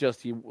 it's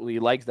just he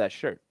likes that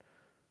shirt.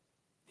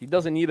 He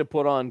doesn't need to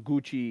put on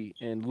Gucci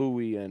and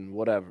Louis and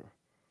whatever.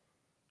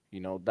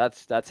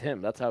 That's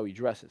him. That's how he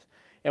dresses.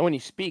 And when he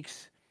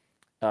speaks,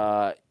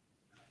 uh,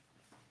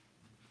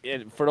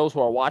 for those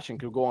who are watching,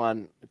 could go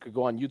on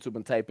YouTube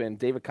and type in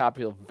David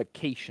Copperfield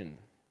vacation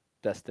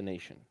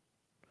destination,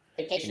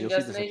 and Vacation you'll see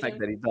this effect destination.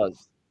 that he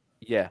does.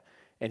 Yeah,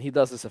 and he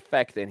does this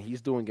effect, and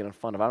he's doing it in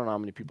front of, I don't know how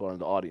many people are in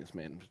the audience,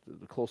 man.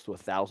 Close to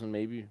 1,000,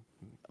 maybe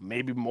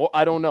more.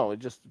 I don't know. It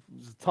just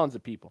tons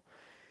of people.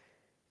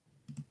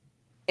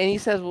 And he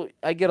says, "Well,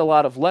 I get a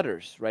lot of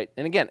letters, right?"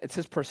 And again, it's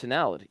his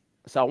personality.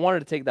 So I wanted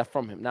to take that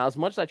from him. Now, as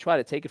much as I try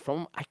to take it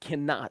from him, I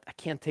cannot. I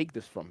can't take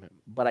this from him,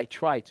 but I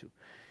try to.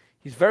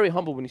 He's very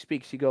humble when he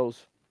speaks. He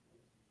goes,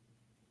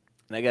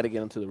 and I got to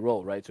get into the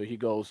role, right? So he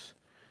goes,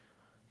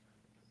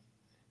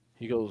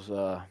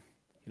 I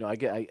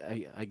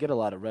get a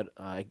lot of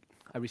I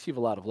receive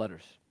a lot of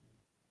letters,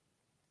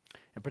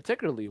 and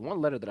particularly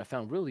one letter that I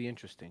found really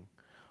interesting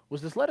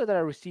was this letter that I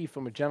received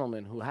from a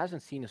gentleman who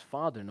hasn't seen his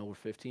father in over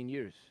 15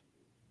 years,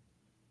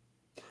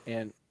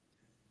 and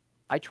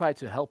I tried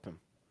to help him,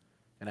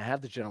 and I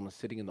have the gentleman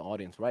sitting in the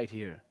audience right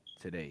here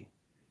today.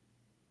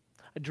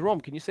 Jerome,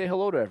 can you say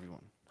hello to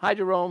everyone? Hi,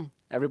 Jerome.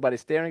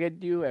 Everybody's staring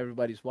at you.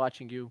 Everybody's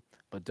watching you.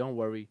 But don't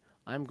worry.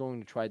 I'm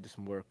going to try to do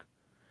some work.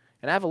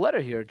 And I have a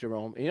letter here,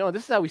 Jerome. And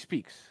this is how he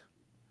speaks.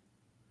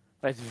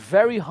 Right? It's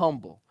very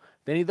humble.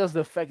 Then he does the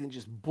effect and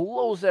just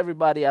blows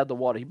everybody out of the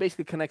water. He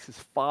basically connects his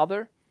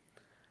father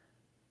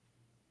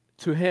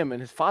to him. And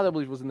his father, I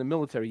believe, was in the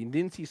military. He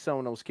didn't see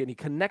someone else kid. He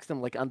connects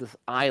them like on this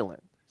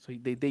island. So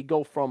they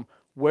go from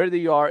where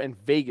they are in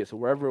Vegas or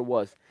wherever it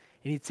was.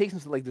 And he takes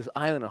them to like this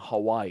island in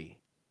Hawaii.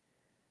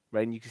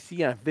 Right? And you can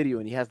see on video,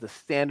 and he has the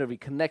standard. He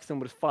connects them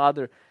with his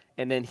father,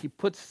 and then he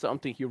puts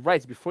something. He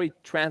writes before he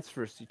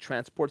transfers. He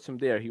transports him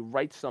there. He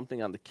writes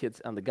something on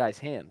the guy's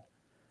hand,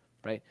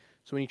 right?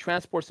 So when he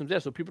transports him there,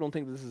 so people don't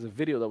think this is a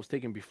video that was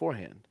taken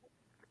beforehand,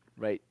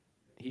 right?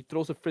 He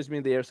throws a frisbee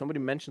in the air. Somebody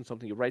mentions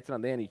something. He writes it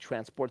on there, and he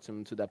transports him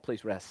into that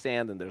place where it has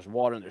sand and there's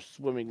water and there's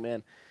swimming.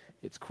 Man,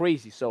 it's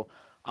crazy. So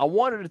I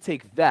wanted to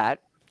take that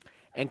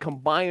and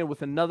combine it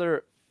with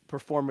another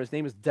performer. His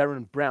name is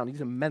Darren Brown. He's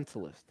a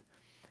mentalist.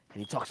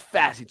 And he talks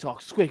fast, he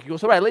talks quick. He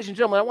goes, all right, ladies and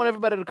gentlemen, I want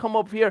everybody to come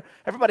up here.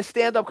 Everybody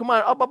stand up, come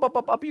on, up, up, up,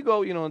 up, up you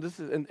go. And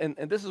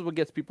this is what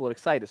gets people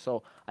excited.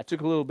 So I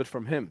took a little bit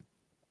from him,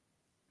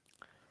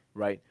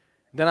 right?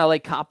 Then I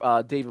like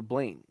David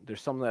Blaine.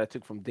 There's something that I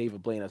took from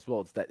David Blaine as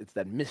well. It's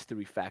that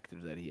mystery factor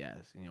that he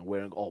has.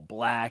 Wearing all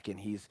black, and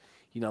he's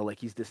like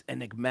he's this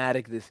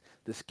enigmatic, this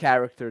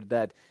character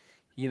that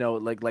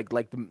like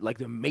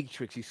the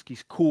Matrix.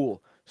 He's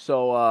cool.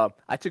 So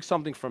I took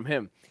something from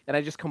him, and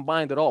I just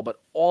combined it all.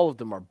 But all of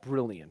them are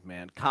brilliant,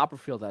 man.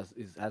 Copperfield has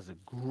a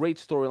great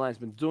storyline. He's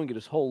been doing it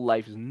his whole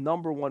life. He's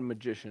number one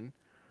magician,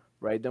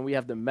 right? Then we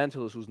have the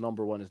Mentalist, who's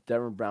number one, is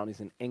Darren Brown.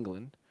 He's in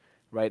England,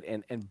 right?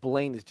 And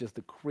Blaine is just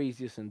the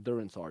craziest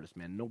endurance artist,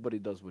 man. Nobody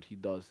does what he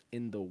does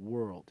in the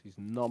world. He's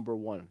number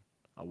one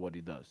at what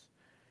he does.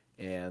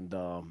 And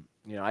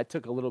I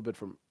took a little bit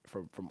from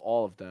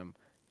all of them,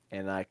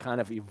 and I kind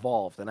of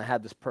evolved, and I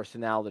had this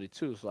personality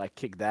too, so I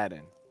kicked that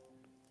in.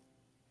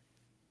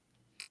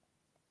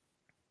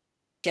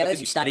 Did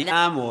you study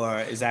them, or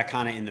is that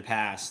kind of in the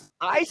past?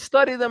 I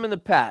studied them in the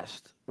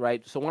past,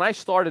 right? So when I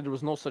started, there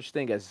was no such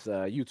thing as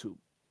YouTube.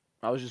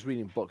 I was just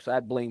reading books. I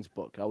had Blaine's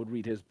book. I would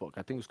read his book.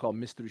 I think it was called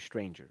Mystery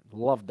Stranger.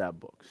 Loved that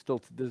book. Still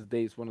to this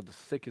day, it's one of the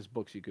sickest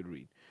books you could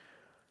read.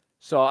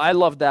 So I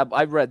loved that.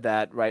 I read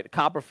that, right?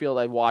 Copperfield,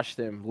 I watched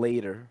him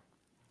later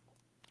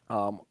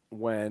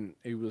when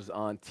he was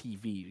on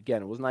TV.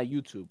 Again, it was not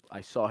YouTube.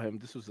 I saw him.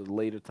 This was a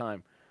later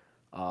time.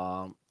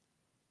 Um,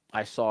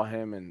 I saw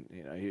him, and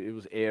it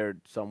was aired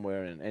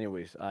somewhere. And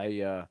anyways,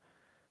 so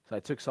I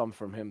took some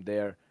from him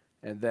there.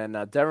 And then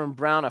Darren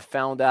Brown, I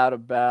found out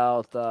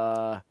about.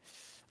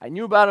 I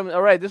knew about him.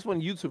 All right, this is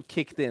when YouTube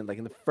kicked in. Like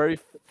in the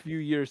first few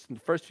years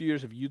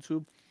of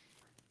YouTube,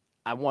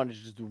 I wanted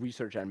to just do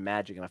research on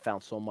magic, and I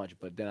found so much.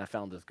 But then I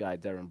found this guy,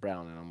 Darren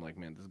Brown, and I'm like,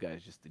 man, this guy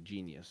is just a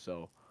genius.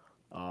 So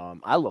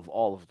I love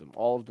all of them.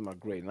 All of them are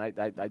great, and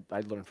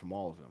I learned from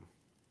all of them.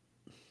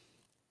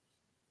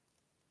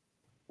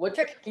 What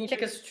trick? Can you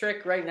take us a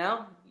trick right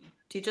now?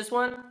 Teach us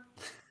one?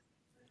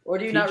 Or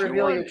do you Teach not you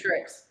reveal one? your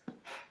tricks?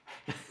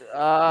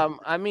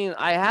 I mean,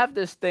 I have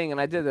this thing,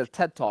 and I did a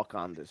TED talk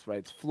on this, right?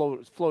 It's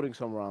floating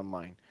somewhere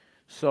online.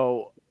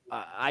 So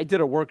I did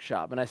a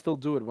workshop, and I still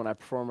do it when I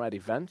perform at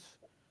events.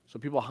 So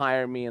people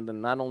hire me, and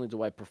then not only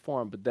do I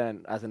perform, but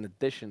then as an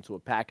addition to a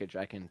package,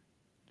 I can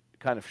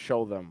kind of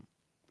show them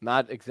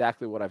not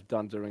exactly what I've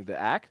done during the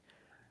act,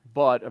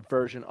 but a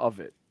version of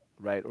it,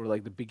 right? Or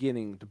like the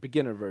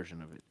beginner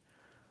version of it.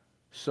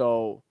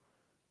 So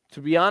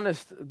to be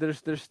honest,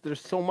 there's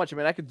so much. I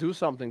mean, I could do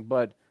something,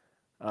 but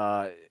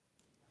uh,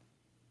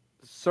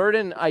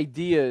 certain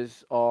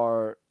ideas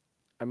are.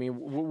 I mean,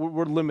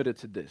 we're limited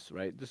to this,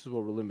 right? This is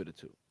what we're limited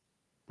to,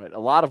 right? A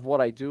lot of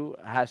what I do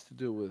has to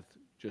do with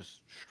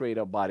just straight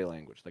up body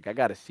language. Like I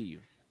got to see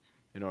you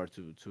in order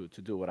to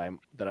do what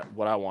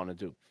I want to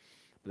do.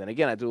 But then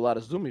again, I do a lot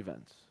of Zoom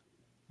events,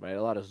 right?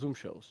 A lot of Zoom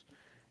shows,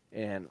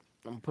 and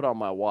I'm gonna put on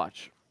my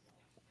watch.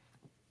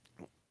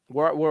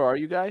 Where are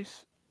you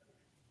guys?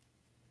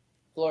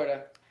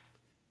 Florida.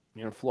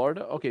 You're in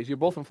Florida? Okay, so you're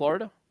both in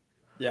Florida?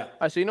 Yeah. All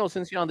right, so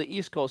since you're on the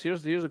East Coast,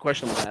 here's a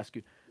question I'm gonna ask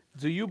you.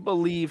 Do you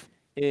believe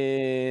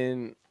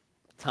in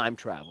time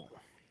travel?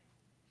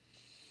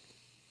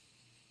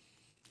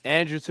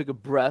 Andrew took a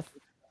breath,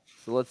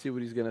 so let's see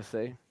what he's gonna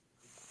say.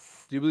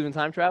 Do you believe in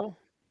time travel?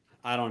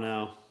 I don't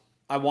know.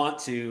 I want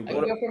to, I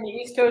can but go from the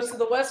East Coast to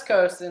the West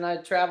Coast, and I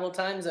travel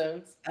time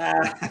zones.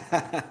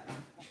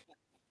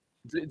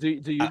 Do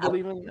you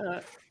believe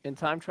in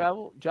time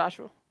travel,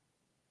 Joshua?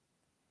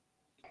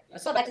 I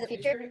saw Back to the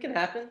Future. It can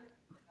happen.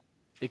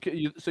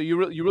 So you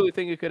really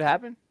think it could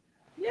happen?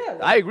 Yeah.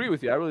 I agree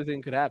with you. I really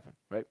think it could happen,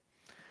 right?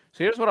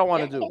 So here's what I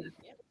want to do.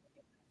 Yeah.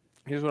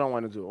 Here's what I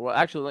want to do. Well,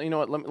 actually, you know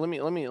what? Let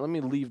me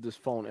leave this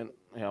phone, and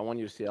I want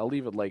you to see. I'll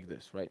leave it like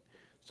this, right?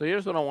 So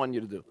here's what I want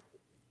you to do.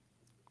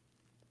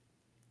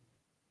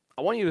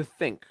 I want you to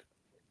think,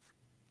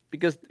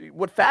 because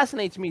what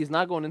fascinates me is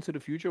not going into the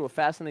future. What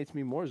fascinates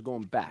me more is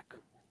going back.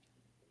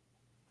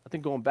 I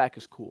think going back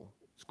is cool.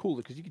 It's cool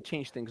because you can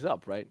change things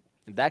up, right?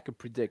 And that could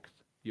predict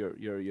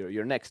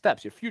your next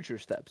steps, your future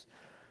steps.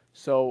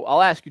 So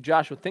I'll ask you,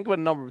 Joshua, think about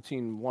a number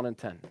between 1 and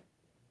 10.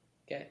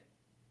 Okay.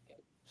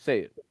 Say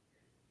it.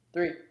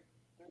 3.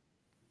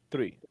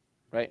 3,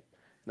 right?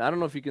 Now I don't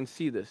know if you can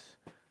see this.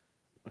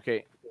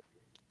 Okay,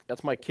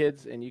 that's my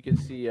kids, and you can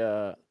see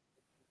the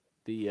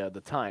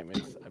time.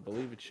 I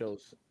believe it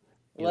shows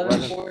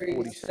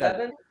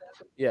 11:47.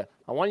 Yeah,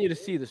 I want you to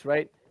see this,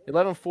 right?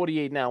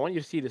 11:48 now. I want you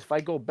to see this. If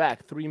I go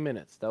back 3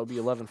 minutes, that would be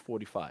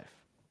 11:45,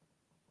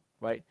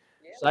 right?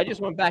 So I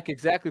just went back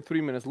exactly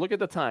 3 minutes. Look at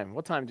the time.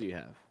 What time do you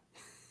have?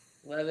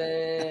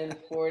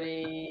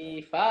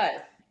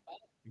 11:45.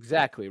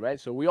 Exactly, right?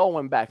 So we all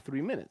went back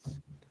 3 minutes,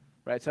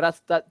 right? So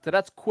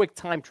that's quick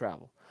time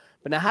travel.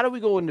 But now how do we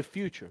go in the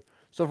future?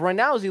 So if right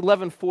now is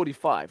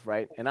 11:45,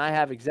 right? And I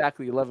have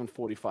exactly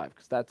 11:45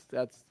 because that's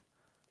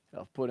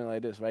I'll put it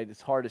like this, right?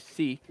 It's hard to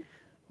see,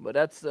 but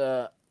that's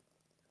right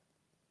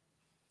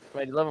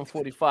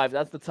 11:45.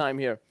 That's the time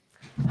here.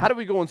 How do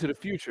we go into the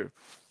future?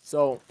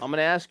 So I'm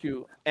gonna ask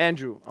you,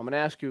 Andrew. I'm gonna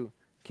ask you,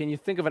 can you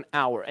think of an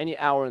hour, any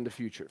hour in the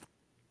future?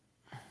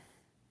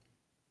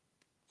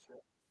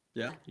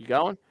 yeah. You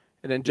got one?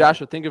 And then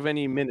Joshua, think of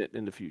any minute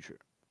in the future.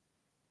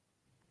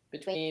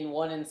 Between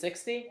 1 and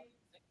 60.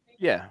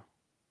 Yeah.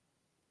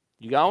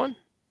 You got one?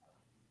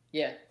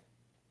 Yeah.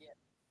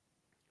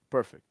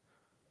 Perfect.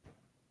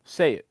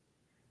 Say it.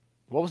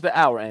 What was the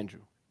hour,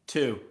 Andrew?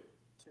 2.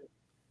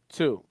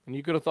 2. And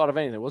you could have thought of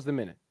anything. What's the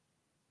minute?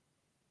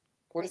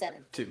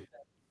 47. 2.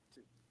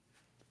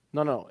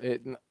 No,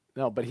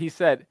 but he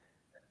said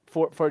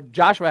for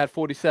Joshua had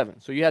 47.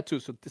 So you had 2.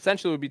 So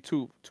essentially it would be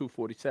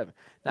 2:47.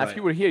 Now if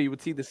you were here, you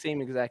would see the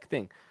same exact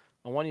thing.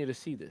 I want you to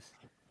see this.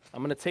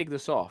 I'm going to take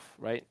this off,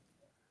 right?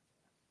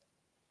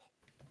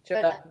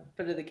 Shut up.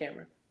 Put it in the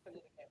camera.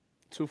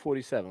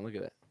 2:47. Look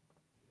at that.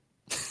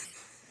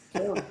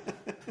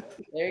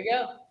 There you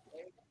go.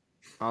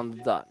 On the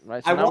dot,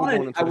 right? So I now we're want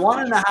going into to the know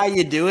future. how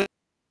you do it.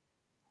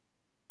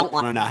 I don't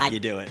want to know how you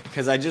do it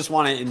because I just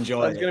want to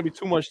enjoy There's it. going to be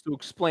too much to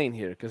explain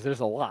here because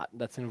there's a lot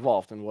that's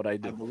involved in what I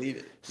do. I believe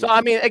it. So,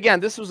 I mean, again,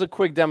 this was a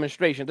quick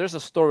demonstration. There's a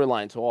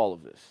storyline to all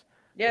of this.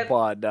 Yeah.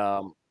 But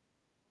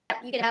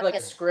You can have like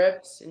a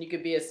script, and you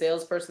could be a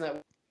salesperson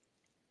that,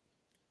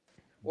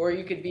 or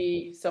you could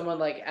be someone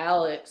like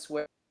Alex,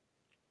 where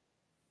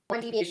one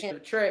deviation of a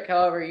trick.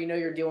 However, you know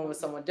you're dealing with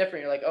someone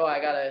different. You're like, oh,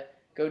 I gotta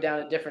go down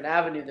a different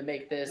avenue to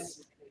make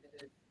this.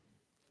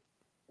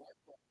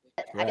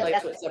 I feel like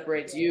that's what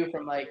separates you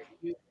from like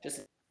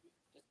just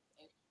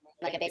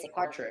like a basic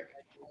card trick.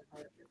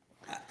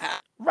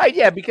 right,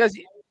 yeah, because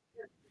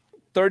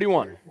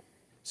 31.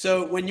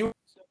 So when you were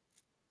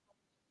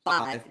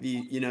 5,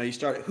 you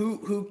started.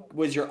 Who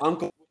was your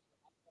uncle?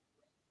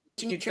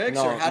 Teaching you tricks,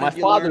 or No, how my did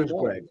you learn father's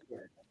more? Greg.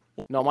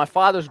 No, my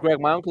father's Greg.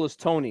 My uncle is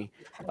Tony.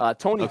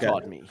 Tony Okay.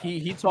 taught me.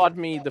 He taught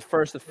me the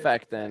first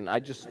effect, and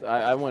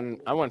I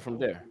went from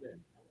there.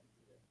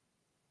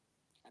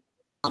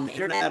 On the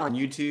internet, on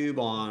YouTube,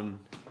 on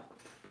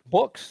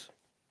Books.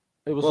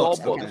 It was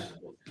books. all books.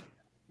 Okay.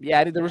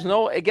 Yeah, there was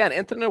no, again,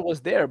 internet was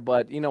there,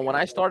 but when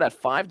I started at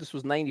 5, this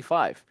was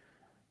 95.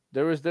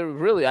 There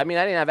really, I mean,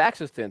 I didn't have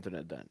access to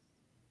internet then,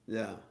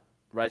 Yeah.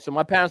 right? So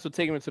my parents would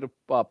take me to the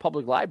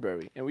public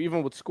library, and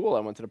even with school, I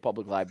went to the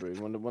public library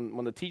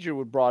when the teacher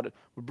would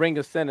bring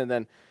us in, and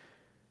then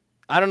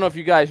I don't know if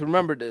you guys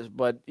remember this,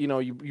 but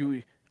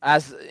you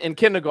as in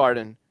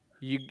kindergarten,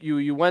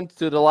 you went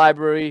to the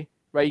library,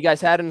 right? You guys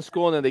had it in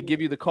school, and then they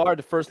give you the card,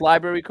 the first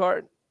library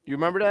card. You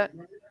remember that?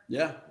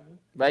 Yeah.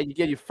 Right? You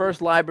get your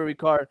first library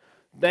card,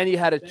 then you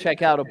had to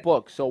check out a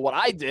book. So what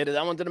I did is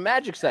I went to the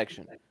magic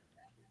section,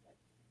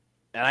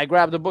 and I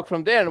grabbed a book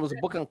from there, and it was a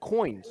book on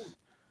coins.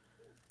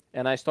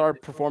 And I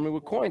started performing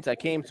with coins. I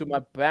came to my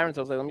parents.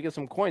 I was like, "Let me get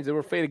some coins." They were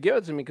afraid to give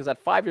it to me because at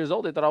 5 years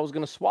old, they thought I was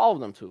going to swallow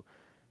them too.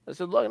 I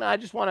said, "Look, no, I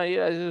just want to.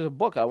 This is a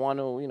book. I want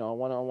to. I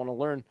want to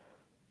learn.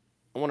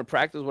 I want to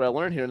practice what I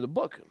learned here in the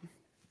book."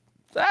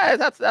 So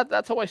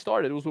that's how I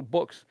started. It was with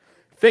books.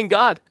 Thank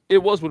God it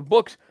was with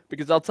books,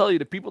 because I'll tell you,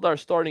 the people that are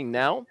starting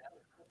now,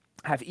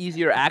 have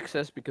easier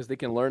access because they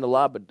can learn a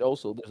lot, but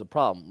also there's a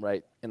problem,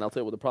 right? And I'll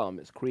tell you what the problem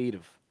is: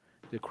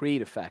 the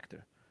creative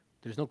factor.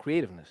 There's no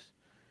creativeness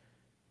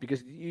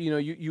because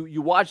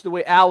you watch the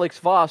way Alex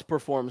Voss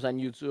performs on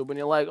YouTube, and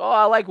you're like, oh,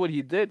 I like what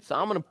he did, so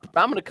I'm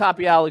gonna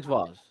copy Alex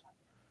Voss.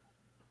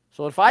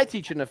 So if I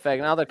teach an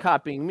effect, now they're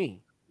copying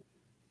me.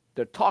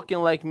 They're talking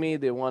like me.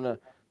 They wanna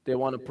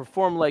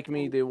perform like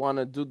me. They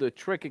wanna do the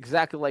trick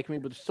exactly like me.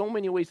 But there's so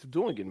many ways of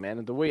doing it, man.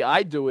 And the way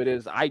I do it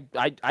is I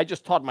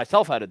just taught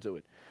myself how to do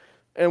it.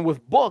 And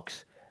with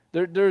books,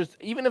 there's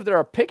even if there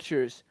are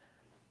pictures,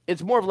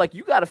 it's more of like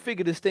you got to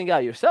figure this thing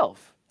out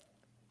yourself.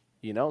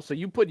 So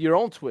you put your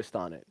own twist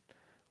on it.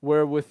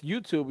 Where with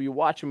YouTube, you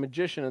watch a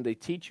magician and they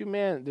teach you,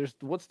 man. There's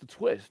what's the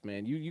twist,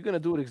 man? You're gonna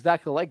do it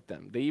exactly like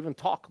them. They even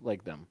talk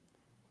like them.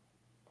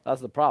 That's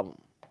the problem.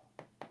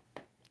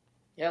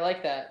 Yeah, I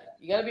like that.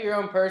 You got to be your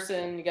own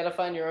person. You got to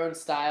find your own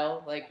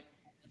style. Like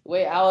the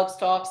way Alex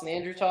talks and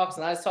Andrew talks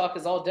and I talk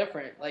is all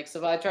different. Like, so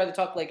if I try to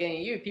talk like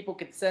any of you, people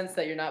could sense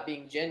that you're not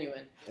being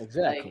genuine. Like,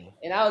 Exactly.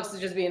 and Alex is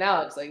just being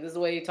Alex. Like, this is the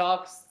way he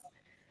talks.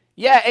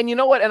 Yeah, and you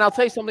know what? And I'll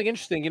tell you something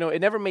interesting.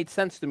 It never made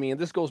sense to me, and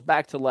this goes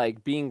back to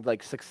like being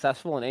like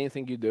successful in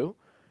anything you do.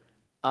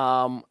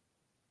 Um,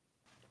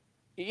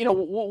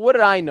 what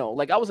did I know?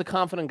 Like I was a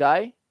confident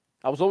guy.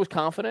 I was always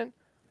confident,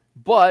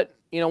 but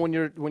when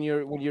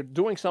you're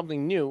doing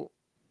something new,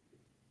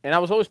 and I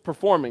was always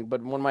performing.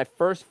 But when my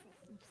first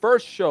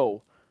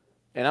show,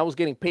 and I was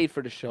getting paid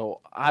for the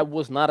show, I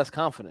was not as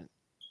confident.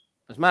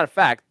 As a matter of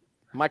fact,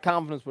 my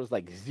confidence was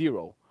like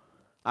zero.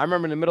 I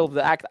remember in the middle of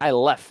the act, I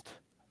left.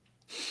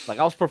 Like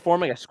I was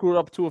performing, I screwed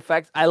up two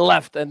effects, I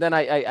left, and then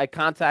I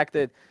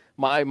contacted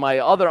my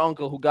other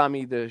uncle who got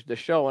me the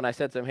show, and I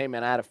said to him, "Hey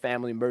man, I had a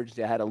family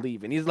emergency, I had to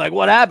leave." And he's like,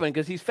 "What happened?"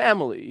 Because he's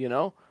family.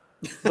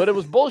 But it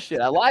was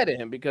bullshit. I lied to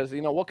him because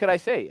what could I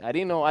say? I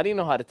didn't know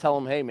how to tell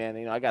him, "Hey man,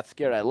 I got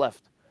scared, I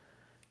left."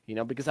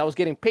 Because I was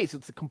getting paid. So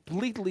it's a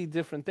completely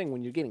different thing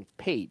when you're getting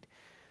paid.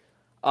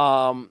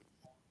 Um,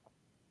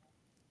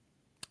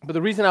 but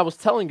the reason I was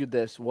telling you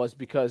this was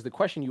because the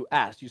question you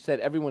asked, you said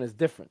everyone is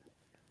different,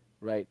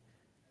 right?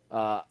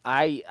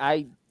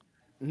 I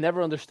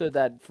never understood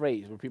that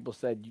phrase where people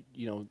said,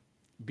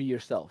 be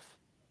yourself.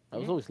 I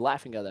was Mhm. always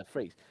laughing at that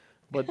phrase.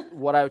 But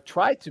what I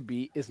tried to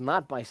be is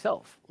not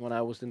myself when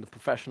I was in the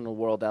professional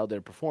world out there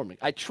performing.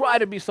 I try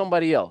to be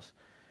somebody else.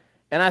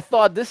 And I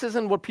thought this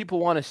isn't what people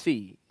want to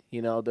see.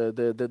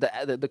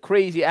 The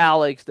crazy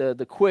Alex,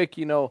 the quick,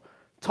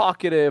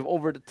 talkative,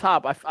 over the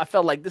top. I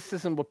felt like this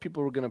isn't what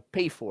people were gonna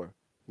pay for.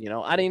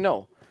 I didn't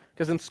know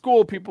because in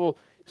school people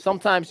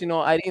sometimes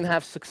I didn't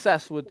have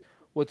success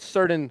with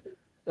certain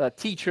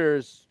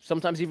teachers,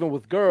 sometimes even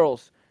with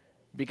girls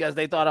because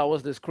they thought I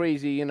was this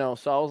crazy.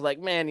 So I was like,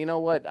 man, you know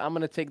what? I'm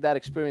gonna take that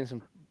experience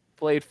and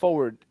play it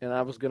forward, and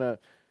I was gonna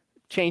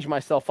change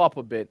myself up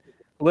a bit.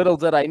 Little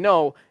did I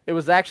know, it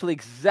was actually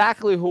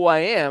exactly who I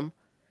am,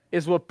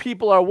 is what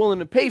people are willing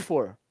to pay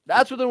for.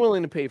 That's what they're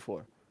willing to pay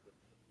for.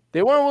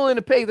 They weren't willing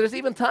to pay. There's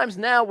even times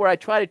now where I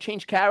try to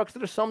change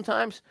characters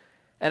sometimes,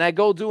 and I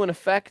go do an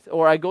effect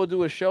or I go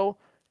do a show,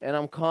 and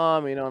I'm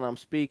calm, and I'm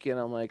speaking.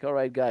 I'm like, all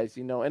right, guys,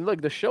 and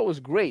look, the show is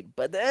great,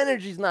 but the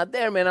energy's not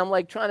there, man. I'm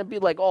like trying to be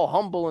like all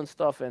humble and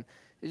stuff, and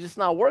it's just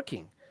not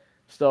working.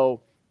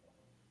 So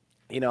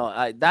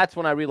that's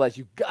when I realized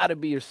you got to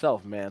be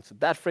yourself, man. So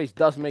that phrase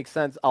does make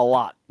sense a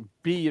lot.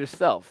 Be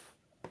yourself.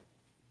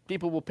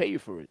 People will pay you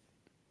for it.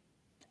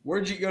 Where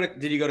did you go to?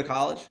 Did you go to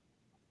college?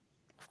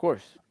 Of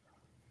course,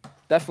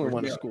 definitely Where'd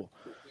went you to go? school.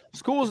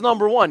 School is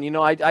number one.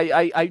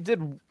 I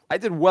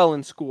did well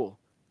in school.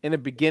 In the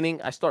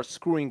beginning, I started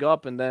screwing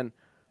up, and then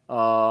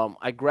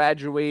I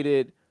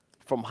graduated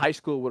from high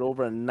school with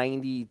over a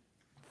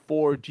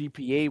 94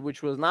 GPA,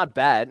 which was not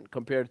bad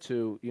compared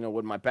to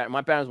what my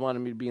parents wanted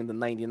me to be in the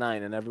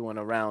 99, and everyone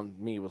around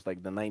me was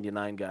like the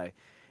 99 guy,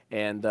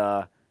 and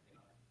I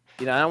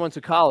went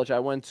to college. I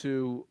went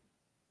to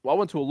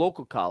a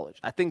local college.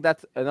 I think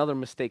that's another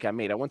mistake I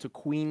made. I went to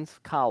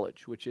Queens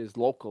College, which is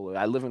local.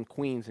 I live in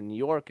Queens in New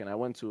York, and I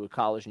went to a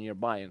college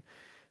nearby. And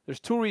there's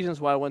two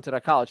reasons why I went to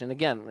that college. And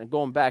again,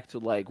 going back to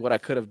like what I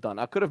could have done,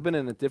 I could have been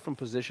in a different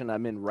position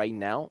I'm in right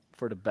now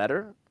for the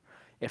better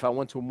if I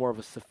went to more of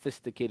a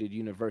sophisticated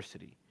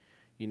university.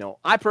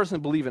 I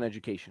personally believe in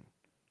education.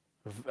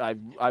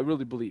 I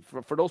really believe.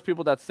 For those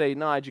people that say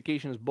no,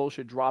 education is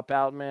bullshit, drop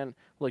out, man.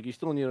 Look, you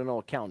still need to know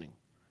accounting.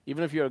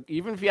 Even if you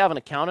have an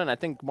accountant, I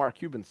think Mark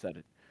Cuban said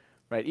it,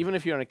 right? Even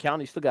if you're an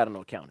accountant, you still got to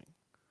know accounting,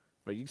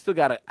 right? You still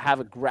got to have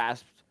a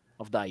grasp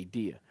of the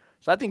idea.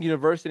 So I think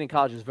university and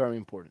college is very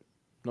important,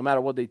 no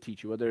matter what they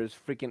teach you, whether it's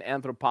freaking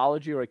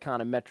anthropology or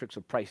econometrics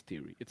or price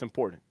theory. It's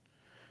important.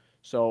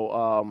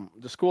 So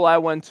the school I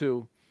went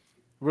to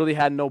really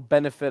had no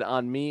benefit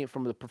on me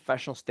from the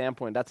professional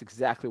standpoint. That's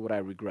exactly what I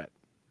regret.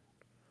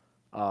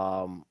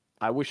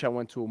 I wish I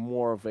went to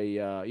more of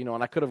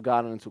and I could have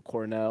gotten into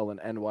Cornell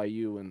and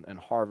NYU and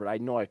Harvard. I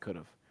know I could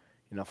have,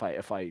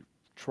 if I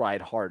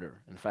tried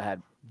harder and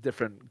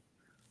different,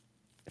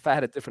 if I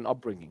had a different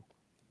upbringing.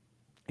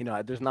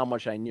 There's not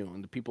much I knew,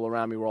 and the people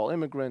around me were all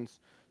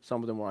immigrants.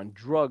 Some of them were on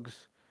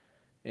drugs,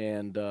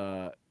 and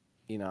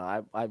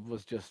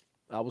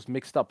I was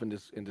mixed up in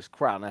this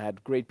crowd, and I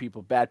had great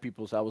people, bad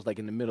people, so I was like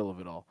in the middle of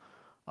it all.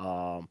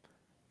 Um,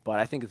 but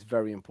I think it's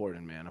very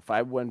important, man. If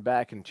I went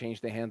back and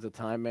changed the hands of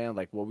time, man,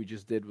 like what we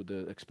just did with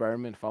the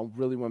experiment, if I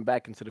really went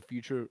back into the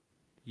future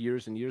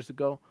years and years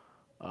ago,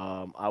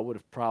 I would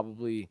have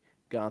probably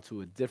gone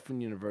to a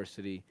different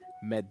university,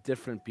 met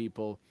different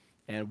people,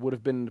 and would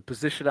have been in the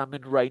position I'm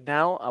in right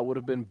now. I would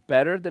have been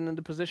better than in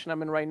the position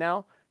I'm in right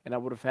now, and I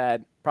would have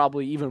had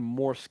probably even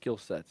more skill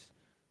sets.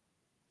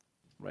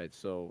 Right.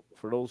 So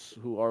for those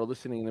who are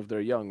listening, and if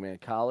they're young, man,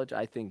 college,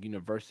 I think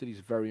university is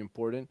very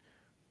important,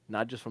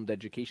 not just from the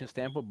education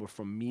standpoint, but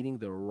from meeting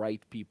the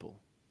right people.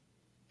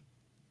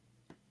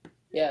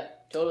 Yeah,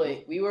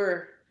 totally.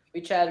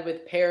 We chatted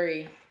with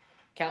Perry.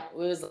 Count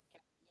was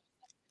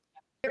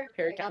Perry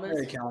Very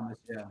Calmus. Calamus,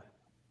 yeah.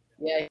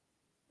 Yeah,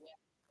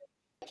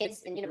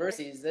 kids in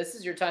universities. This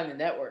is your time to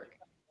network.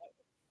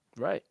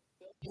 Right.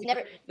 You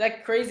never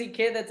that crazy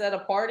kid that's at a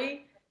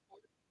party.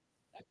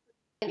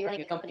 You're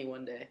running a company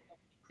one day,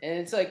 and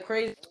it's like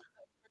crazy.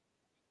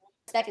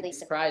 Expectedly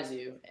surprise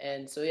you,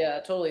 and so yeah,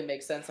 it totally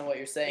makes sense on what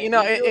you're You saying. Do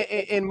know, you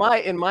feel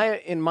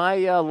in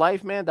my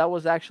life, man, that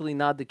was actually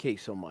not the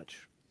case so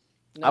much.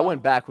 I no?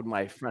 went back with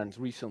my friends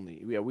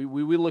recently. Yeah,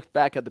 we looked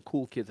back at the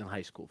cool kids in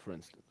high school, for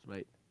instance,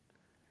 right?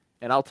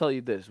 And I'll tell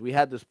you this: we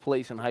had this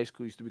place in high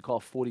school used to be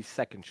called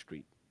 42nd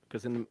Street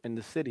because in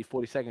the city,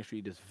 42nd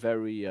Street is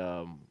very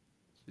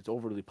it's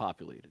overly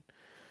populated.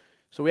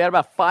 So we had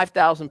about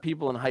 5,000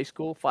 people in high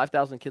school,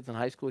 5,000 kids in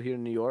high school here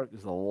in New York.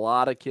 There's a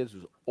lot of kids. It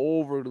was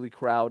overly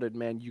crowded,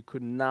 man. You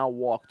could not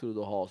walk through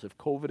the halls. If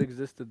COVID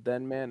existed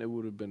then, man, it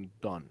would have been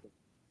done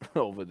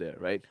over there,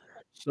 right?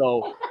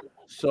 So,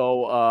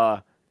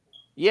 so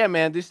yeah,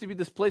 man, there used to be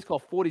this place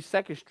called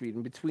 42nd Street,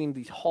 in between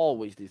these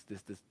hallways,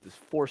 this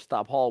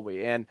four-stop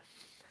hallway, and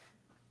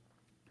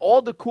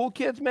all the cool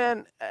kids,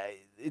 man,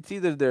 it's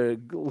either they're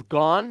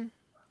gone,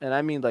 and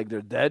I mean like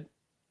they're dead,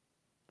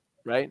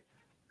 right?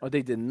 Or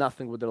they did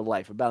nothing with their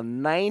life. About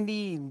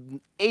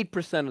 98%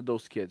 of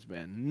those kids,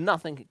 man,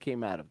 nothing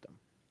came out of them.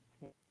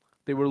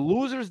 They were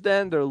losers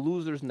then, they're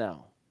losers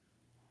now.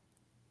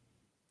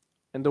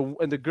 And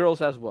the girls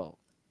as well.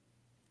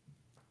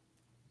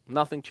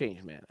 Nothing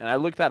changed, man. And I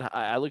looked at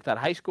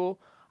high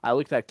school, I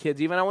looked at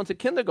kids even I went to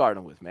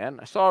kindergarten with, man.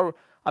 I saw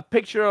a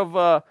picture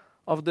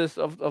of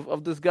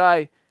this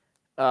guy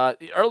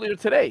earlier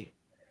today,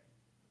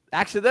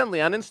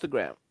 accidentally on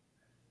Instagram.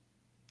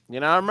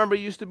 I remember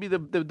he used to be the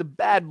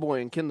bad boy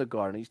in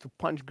kindergarten. He used to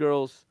punch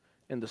girls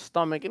in the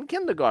stomach in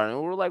kindergarten.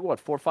 We were like, what,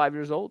 4 or 5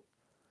 years old?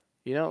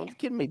 The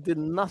kid did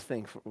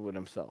nothing with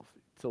himself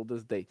till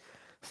this day.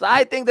 So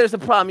I think there's a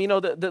problem.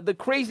 The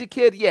crazy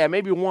kid, yeah,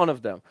 maybe one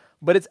of them.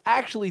 But it's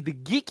actually the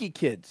geeky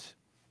kids.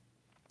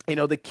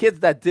 The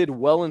kids that did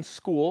well in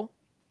school,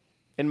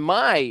 in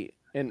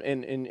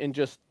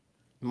just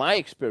my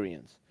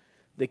experience,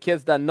 the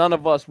kids that none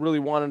of us really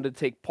wanted to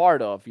take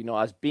part of,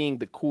 as being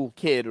the cool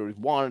kid or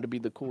wanted to be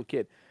the cool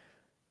kid.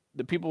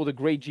 The people with a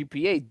great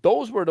GPA,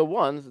 those were the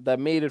ones that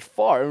made it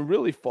far and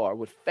really far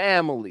with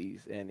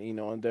families and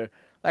they're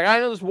like I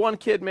know this one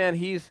kid, man,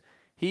 he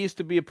used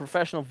to be a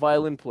professional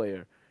violin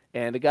player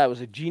and the guy was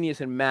a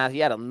genius in math. He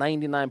had a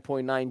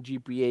 99.9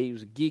 GPA. He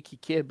was a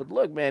geeky kid, but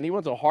look, man, he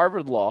went to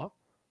Harvard Law,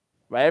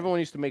 right? Everyone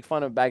used to make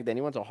fun of him back then.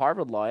 He went to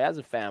Harvard Law. He has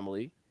a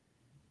family,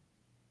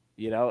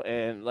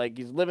 and like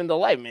he's living the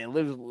life, man.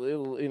 Lives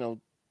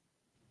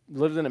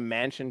in a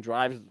mansion,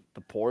 drives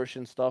the Porsche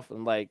and stuff,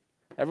 and like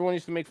everyone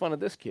used to make fun of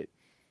this kid.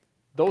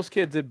 Those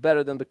kids did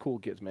better than the cool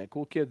kids, man.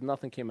 Cool kids,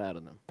 nothing came out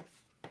of them.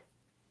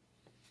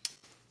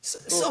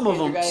 Some of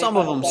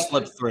them,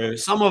 slip through.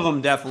 Some of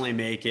them definitely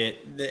make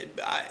it.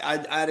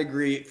 I'd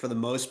agree for the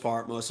most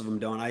part. Most of them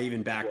don't. I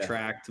even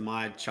backtrack to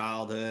my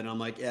childhood. I'm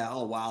like, yeah,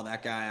 oh wow,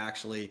 that guy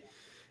actually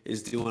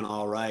is doing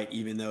all right,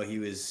 even though he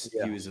was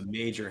a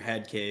major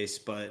head case.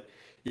 But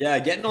yeah,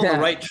 getting on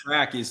the right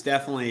track is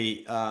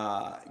definitely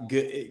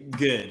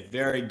good,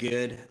 very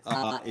good.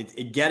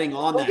 Getting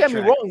on Don't that get me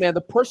track. wrong, man. The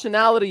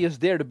personality is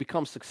there to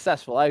become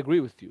successful. I agree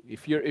with you.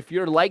 If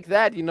you're like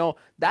that,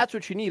 that's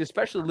what you need.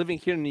 Especially living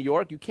here in New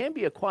York, you can't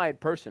be a quiet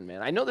person,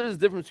 man. I know there's a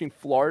difference between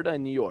Florida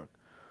and New York.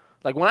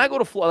 Like when I go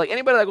to Florida, like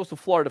anybody that goes to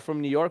Florida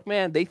from New York,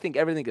 man, they think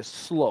everything is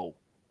slow.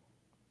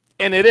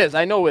 And it is.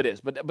 I know it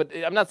is. But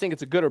I'm not saying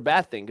it's a good or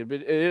bad thing.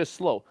 It is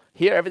slow.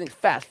 Here, everything's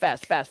fast,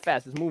 fast, fast,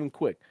 fast. It's moving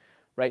quick,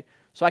 right?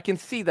 So I can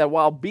see that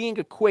while being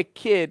a quick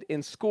kid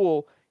in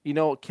school,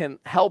 can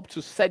help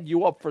to set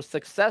you up for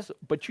success,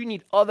 but you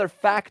need other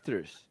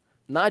factors,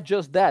 not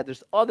just that.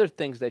 There's other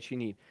things that you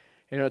need,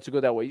 to go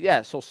that way.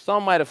 Yeah. So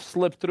some might have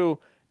slipped through,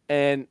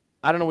 and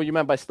I don't know what you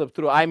meant by slip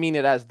through. I mean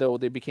it as though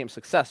they became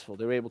successful.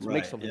 They were able to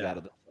make something out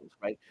of themselves,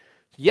 right?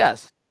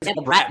 Yes.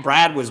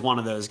 Brad was one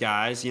of those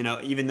guys,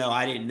 even though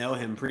I didn't know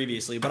him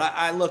previously. But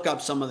I look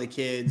up some of the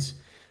kids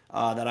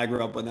that I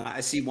grew up with, and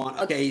I see one.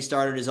 Okay, he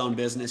started his own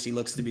business. He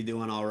looks to be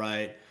doing all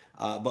right.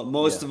 But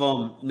most of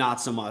them, not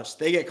so much.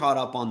 They get caught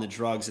up on the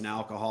drugs and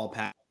alcohol,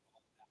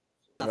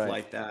 stuff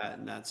like that,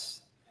 and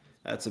that's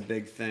a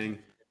big thing.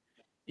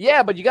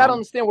 Yeah, but you got to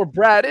understand where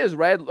Brad is,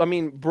 right? I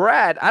mean,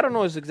 Brad, I don't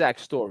know his exact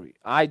story.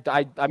 I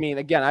mean,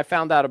 again, I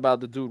found out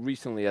about the dude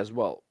recently as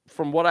well.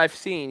 From what I've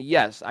seen,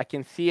 yes, I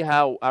can see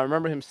how. I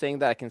remember him saying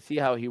that. I can see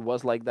how he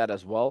was like that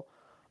as well.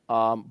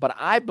 But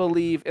I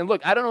believe, and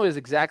look, I don't know his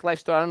exact life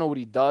story. I don't know what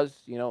he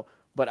does,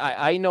 but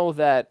I know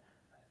that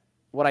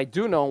what I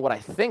do know, what I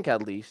think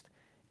at least,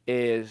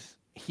 is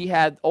he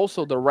had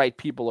also the right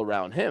people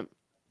around him.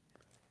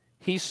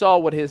 He saw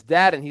what his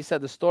dad, and he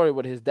said the story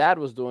what his dad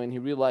was doing. He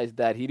realized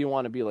that he didn't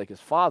want to be like his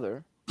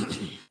father,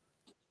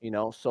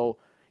 So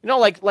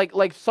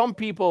like some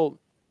people,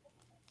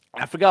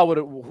 I forgot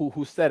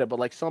who said it, but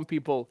like some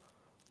people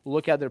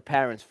look at their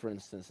parents, for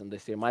instance, and they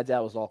say my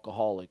dad was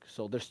alcoholic.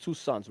 So there's two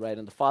sons, right,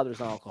 and the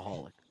father's an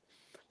alcoholic.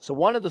 So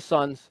one of the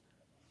sons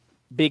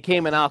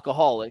became an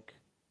alcoholic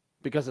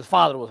because his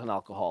father was an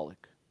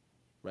alcoholic,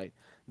 right?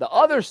 The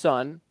other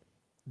son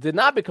did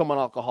not become an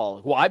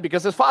alcoholic. Why?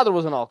 Because his father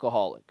was an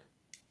alcoholic.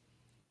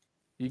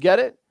 You get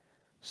it?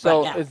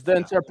 So Right, yeah. it's the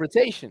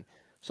interpretation.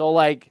 So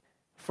like,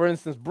 for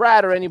instance,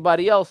 Brad or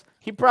anybody else,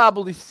 he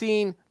probably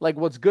seen like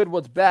what's good,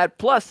 what's bad.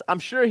 Plus, I'm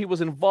sure he was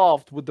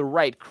involved with the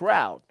right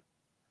crowd.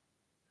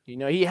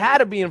 He had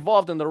to be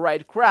involved in the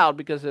right crowd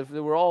because if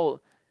there were all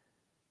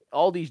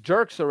these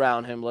jerks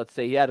around him, let's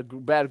say he had a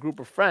bad group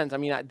of friends. I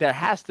mean, there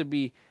has to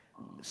be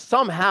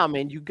somehow,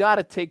 man. You got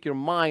to take your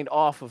mind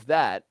off of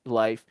that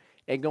life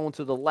and go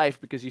into the life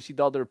because you see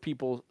the other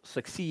people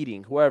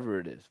succeeding, whoever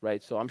it is,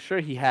 right? So I'm sure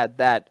he had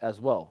that as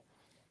well.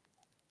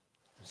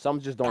 Some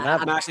just don't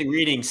have I'm that. actually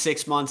reading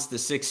 6 Months to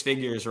Six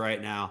Figures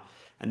right now,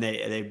 and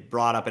they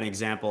brought up an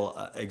example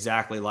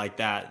exactly like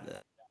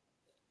that.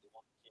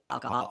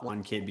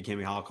 One kid became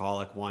an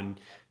alcoholic, one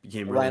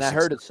became really Ryan, I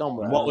heard it successful.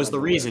 somewhere. And I what don't was the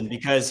remember where. reason?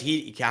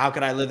 Because how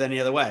could I live any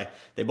other way?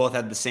 They both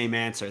had the same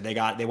answer. They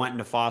went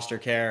into foster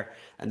care,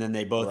 and then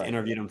they both Right.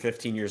 interviewed him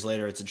 15 years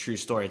later. It's a true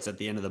story. It's at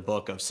the end of the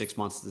book of 6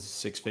 Months to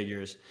Six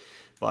Figures.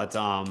 But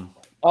Oh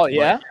but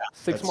yeah, yeah,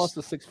 6 months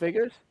to six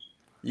figures.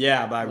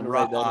 yeah, by I'm gonna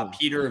write that in.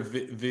 Peter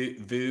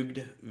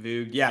Voogd.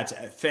 Voogd. Yeah, it's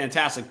a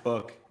fantastic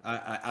book.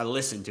 I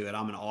listened to it.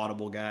 I'm an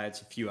Audible guy.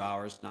 It's a few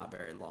hours, not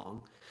very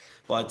long.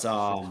 But Months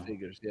to six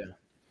figures. Yeah.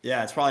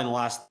 yeah, it's probably in the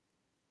last.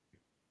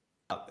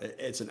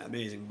 It's an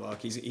amazing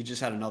book. He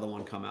just had another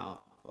one come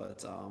out.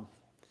 But Yeah.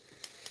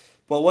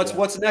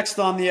 what's next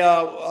on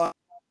the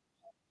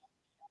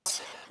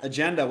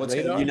agenda?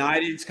 Radar.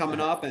 United's coming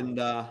up, and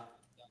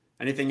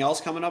anything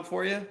else coming up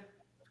for you?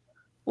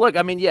 Look,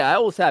 I mean, yeah, I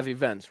always have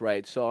events,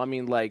 right? So I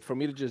mean, like for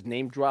me to just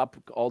name drop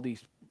all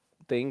these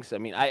things, I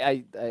mean,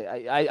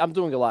 I'm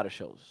doing a lot of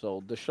shows,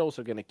 so the shows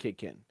are gonna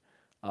kick in.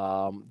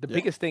 The Yeah.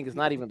 biggest thing is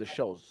not even the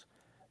shows.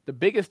 The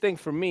biggest thing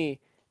for me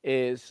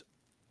is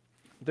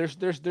there's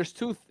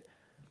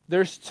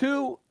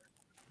two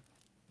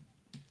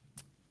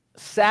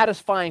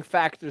satisfying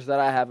factors that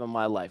I have in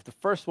my life. The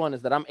first one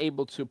is that I'm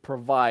able to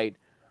provide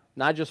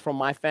not just for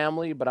my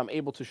family, but I'm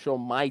able to show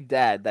my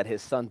dad that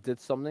his son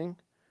did something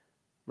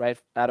right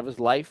out of his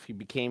life. He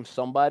became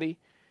somebody,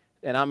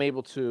 and I'm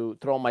able to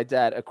throw my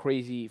dad a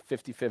crazy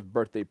 55th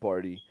birthday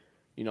party.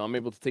 I'm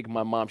able to take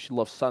my mom. She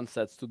loves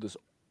sunsets to this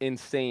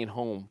insane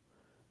home.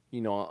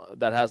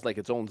 That has like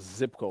its own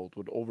zip code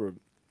with over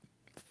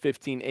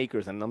 15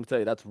 acres, and I'm gonna tell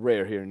you that's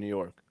rare here in New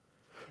York.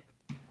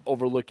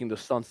 Overlooking the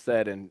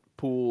sunset and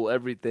pool,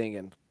 everything,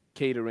 and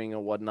catering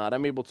and whatnot.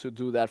 I'm able to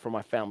do that for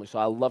my family, so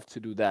I love to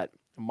do that.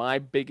 My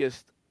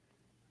biggest,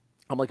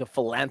 I'm like a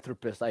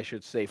philanthropist, I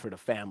should say, for the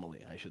family.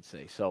 I should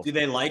say so. Do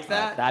they like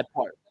that? That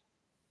part.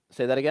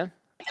 Say that again.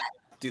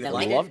 Do they They They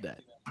like like it? love it.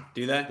 that.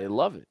 Do they? They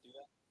love it.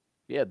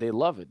 Yeah, they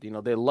love it.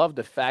 They love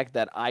the fact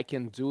that I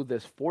can do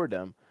this for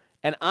them,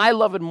 and I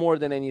love it more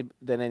than any of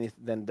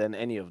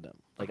them.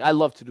 Like I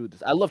love to do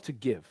this. I love to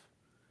give.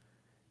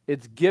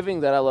 It's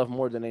giving that I love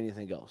more than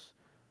anything else.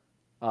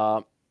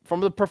 From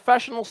the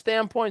professional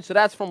standpoint, so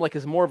that's from like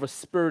as more of a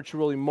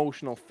spiritual,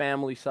 emotional,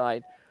 family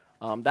side.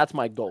 That's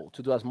my goal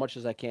to do as much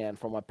as I can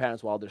for my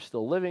parents while they're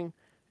still living,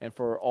 and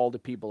for all the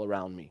people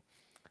around me.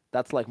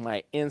 That's like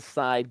my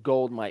inside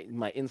goal,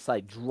 my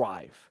inside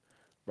drive,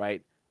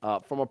 right?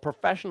 From a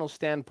professional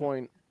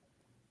standpoint,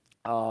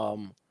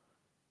 um,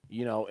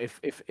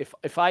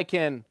 if I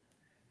can,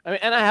 I mean,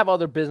 and I have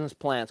other business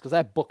plans because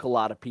I book a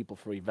lot of people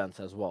for events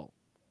as well,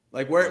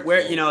 Like right?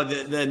 where So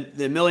the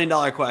 $1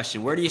 million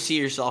question? Where do you see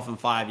yourself in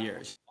 5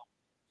 years?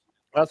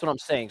 that's what I'm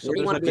saying. So Where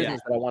do you there's a want to be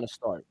business at? that I want to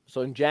start.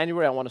 So in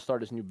January, I want to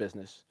start this new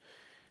business,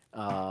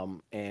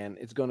 and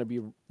it's going to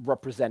be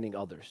representing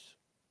others.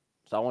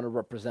 So I want to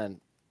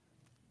represent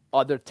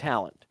other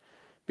talent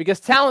because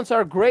talents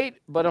are great,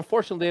 but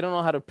unfortunately, they don't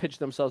know how to pitch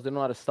themselves. They don't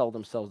know how to sell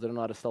themselves. They don't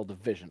know how to sell the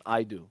vision.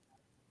 I do.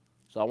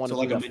 So I want So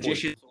to do like a that for them.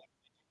 magician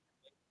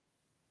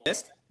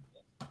list,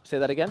 Say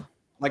that again.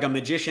 like a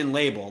magician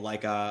label,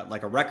 like a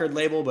record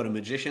label, but a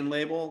magician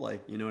label.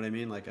 Like you know what I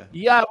mean? Like a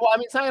Yeah, well, I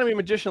mean, it's not going to be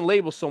magician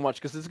label so much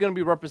because it's going to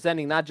be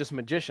representing not just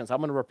magicians. I'm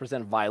going to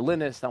represent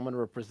violinists. I'm going to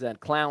represent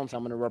clowns.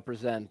 I'm going to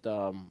represent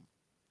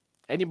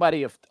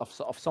anybody of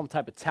some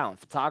type of talent,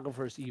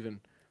 photographers even,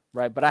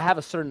 right? But I have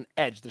a certain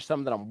edge. There's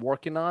something that I'm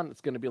working on.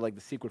 It's going to be like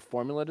the secret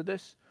formula to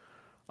this.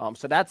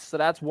 So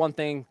that's one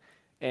thing.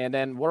 And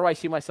then where do I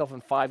see myself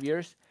in 5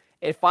 years?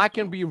 If I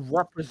can be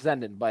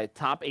represented by a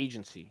top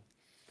agency,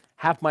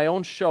 have my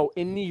own show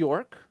in New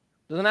York,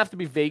 doesn't have to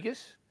be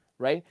Vegas,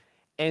 right?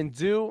 And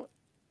do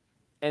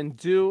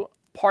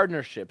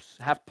partnerships,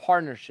 have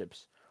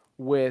partnerships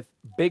with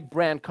big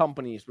brand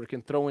companies where they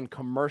can throw in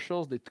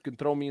commercials, they can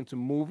throw me into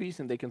movies,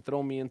 and they can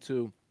throw me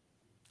into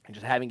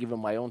just having even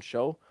my own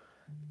show.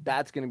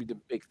 That's going to be the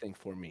big thing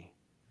for me.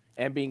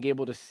 And being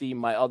able to see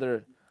my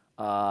other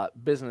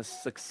business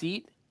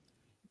succeed,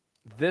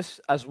 this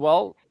as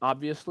well,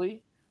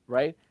 obviously,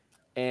 right?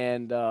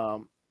 And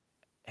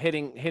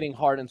hitting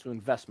hard into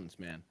investments,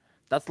 man.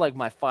 That's like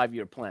my 5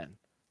 year plan.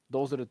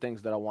 Those are the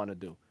things that I want to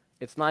do.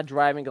 It's not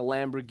driving a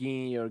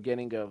Lamborghini or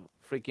getting a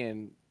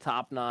freaking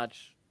top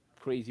notch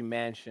crazy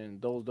mansion.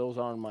 Those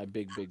aren't my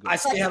big I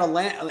goals. see you had a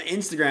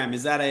Instagram.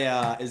 Is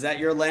that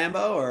your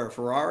Lambo or a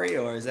Ferrari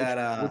or is Which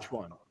that which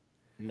one?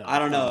 No, I it's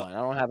don't not know. mine. I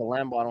don't have a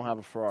Lambo. I don't have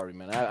a Ferrari,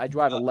 man. I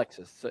drive a Uh,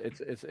 Lexus. So it's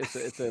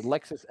a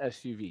Lexus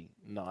SUV.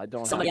 No, I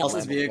don't have Somebody a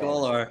else's Lambo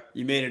vehicle Ferrari. or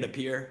you made it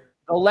appear?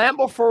 The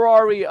Lambo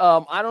Ferrari,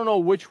 I don't know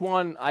which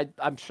one.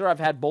 I'm sure I've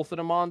had both of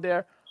them on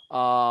there.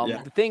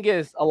 Yeah, The thing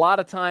is, a lot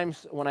of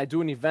times when I do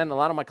an event, a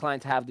lot of my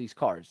clients have these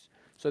cars.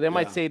 So they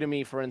might yeah, say to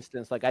me, for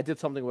instance, like I did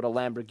something with a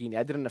Lamborghini.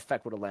 I did an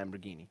effect with a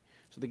Lamborghini.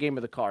 So they gave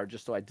me the car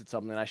just so I did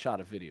something and I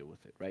shot a video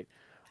with it, right?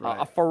 A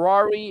right.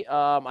 Ferrari,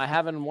 I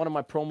have in one of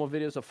my promo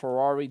videos a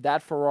Ferrari.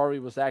 That Ferrari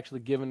was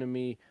actually given to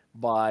me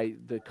by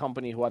the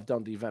company who I've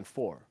done the event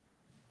for.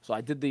 So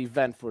I did the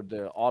event for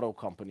the auto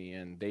company,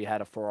 and they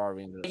had a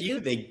Ferrari.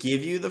 They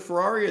give you the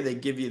Ferrari or they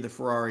give you the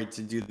Ferrari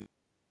to do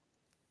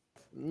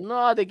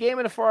No, they gave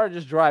me the Ferrari to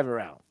just drive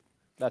around.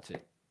 That's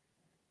it.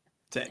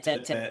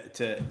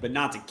 but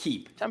not to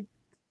keep. I'm-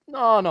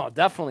 no,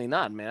 definitely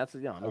not, man. That's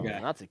no, Okay.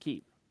 not to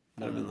keep.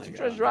 That'd have been To like,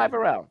 just oh drive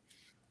man. around.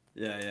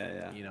 Yeah, yeah,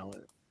 yeah. You know.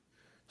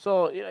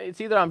 So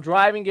it's either I'm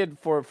driving it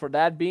for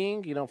that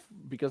being,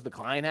 because the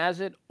client has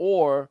it,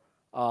 or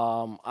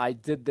I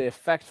did the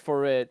effect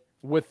for it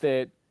with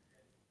it.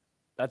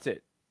 That's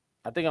it.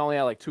 I think I only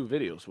had like 2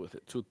 videos with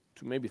it, two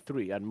maybe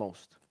 3 at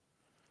most.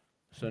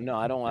 So no, Yeah.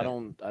 I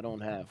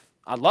don't have.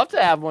 I'd love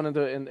to have one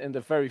in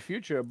the very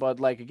future, but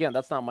like again,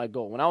 that's not my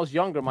goal. When I was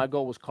younger, my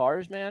goal was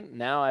cars, man.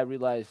 Now I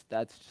realize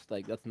that's just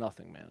like that's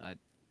nothing, man.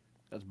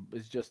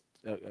 It's just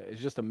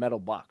a metal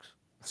box.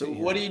 So You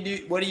what know, do you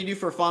do? What do you do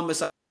for fun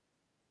besides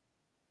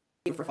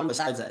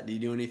that? Do you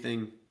do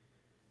anything?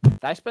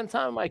 I spend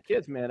time with my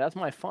kids, man. That's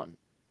my fun.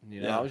 I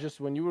Yeah, was just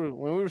when we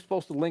were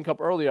supposed to link up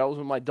earlier, I was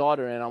with my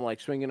daughter and I'm like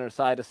swinging her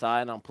side to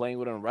side and I'm playing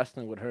with her and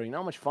wrestling with her. You know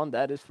how much fun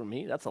that is for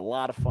me? That's a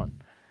lot of fun.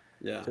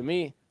 yeah, To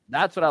me,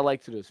 that's what I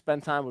like to do.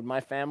 Spend time with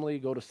my family.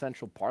 Go to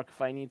Central Park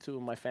if I need to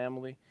with my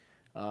family.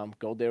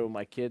 Go there with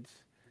my kids.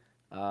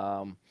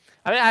 I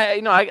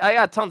mean, I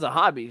got tons of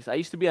hobbies. I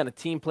used to be on a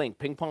team playing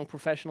ping pong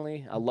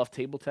professionally. I love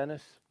table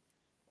tennis.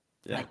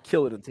 I yeah.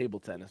 kill it in table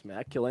tennis, man.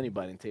 I kill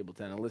anybody in table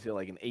tennis unless you're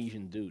like an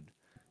Asian dude.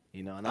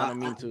 And I I, don't I,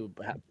 mean to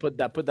put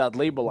that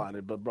label on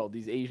it, but bro,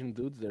 these Asian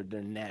dudes,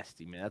 they're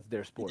nasty, man. That's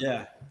their sport.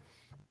 yeah.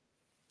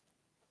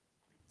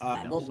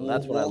 So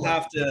that's what I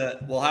love.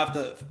 We'll have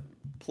to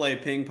play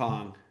ping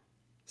pong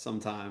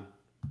sometime.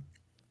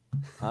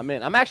 I'm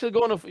in. I'm actually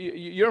going to.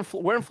 You're in.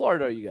 Where in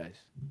Florida are you guys?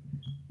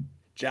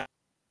 Jack,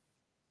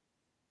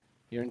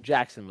 You're in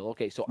Jacksonville.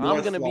 Okay, so I'm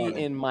North gonna be Florida.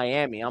 in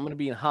Miami. I'm gonna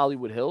be in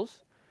Hollywood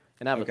Hills,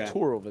 and I have a Okay.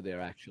 tour over there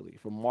actually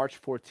from March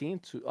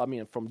 14th to. I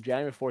mean, from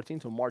January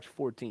 14th to March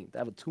 14th. I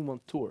have a 2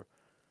 month tour.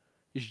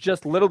 It's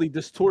just literally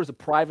this tour is a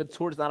private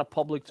tour. It's not a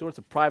public tour. It's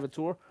a private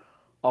tour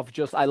of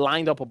just I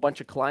lined up a bunch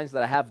of clients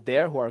that I have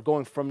there who are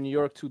going from New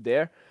York to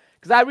there.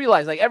 Because I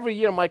realize like every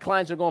year my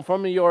clients are going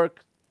from New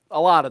York, a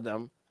lot of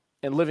them,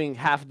 and living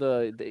half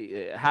the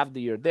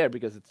year there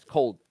because it's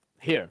cold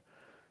here.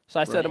 So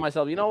I said to Right.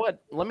 myself, you know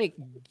what? Let me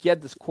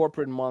get this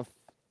corporate month.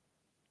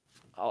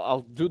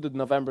 I'll do the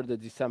November to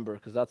December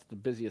because that's the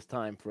busiest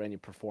time for any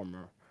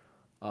performer.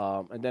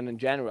 And then in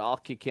January I'll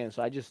kick in.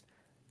 So I just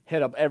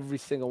hit up every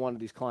single one of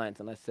these clients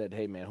and I said,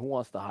 hey man, who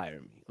wants to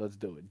hire me? Let's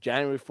do it.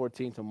 January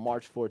 14th to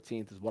March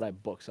 14th is what I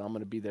booked. So I'm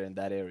gonna be there in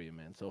that area,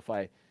 man. So if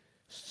I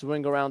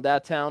swing around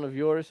that town of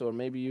yours, or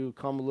maybe you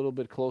come a little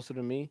bit closer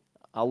to me,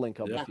 I'll link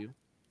up Yeah. with you.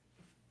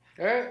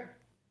 All right.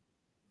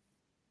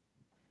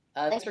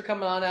 Thanks for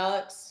coming on,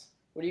 Alex.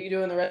 What are you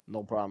doing the rest?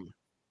 No problem.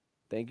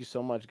 Thank you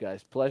so much,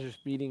 guys. Pleasure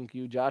meeting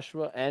you,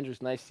 Joshua. Andrew,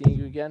 it's nice seeing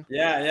you again.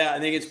 Yeah, yeah. I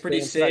think it's Stay pretty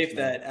in touch, safe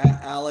man.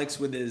 that Alex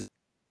with his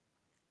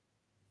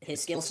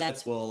skill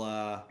sets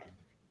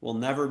will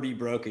never be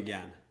broke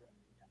again.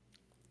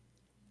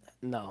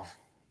 No,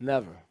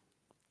 never.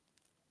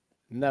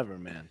 Never,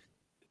 man.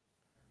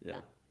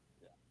 Yeah.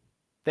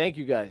 Thank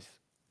you, guys.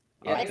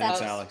 All right.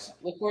 Thanks, Alex.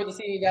 Look forward to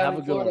seeing you down Have a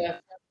in good one.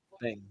 Florida.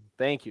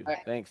 Thank you. All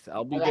right. Thanks.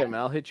 I'll be Bye-bye. there,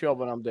 man. I'll hit you up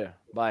when I'm there.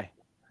 Bye.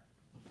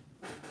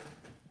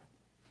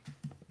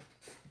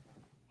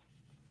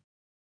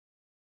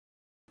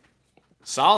 Solid.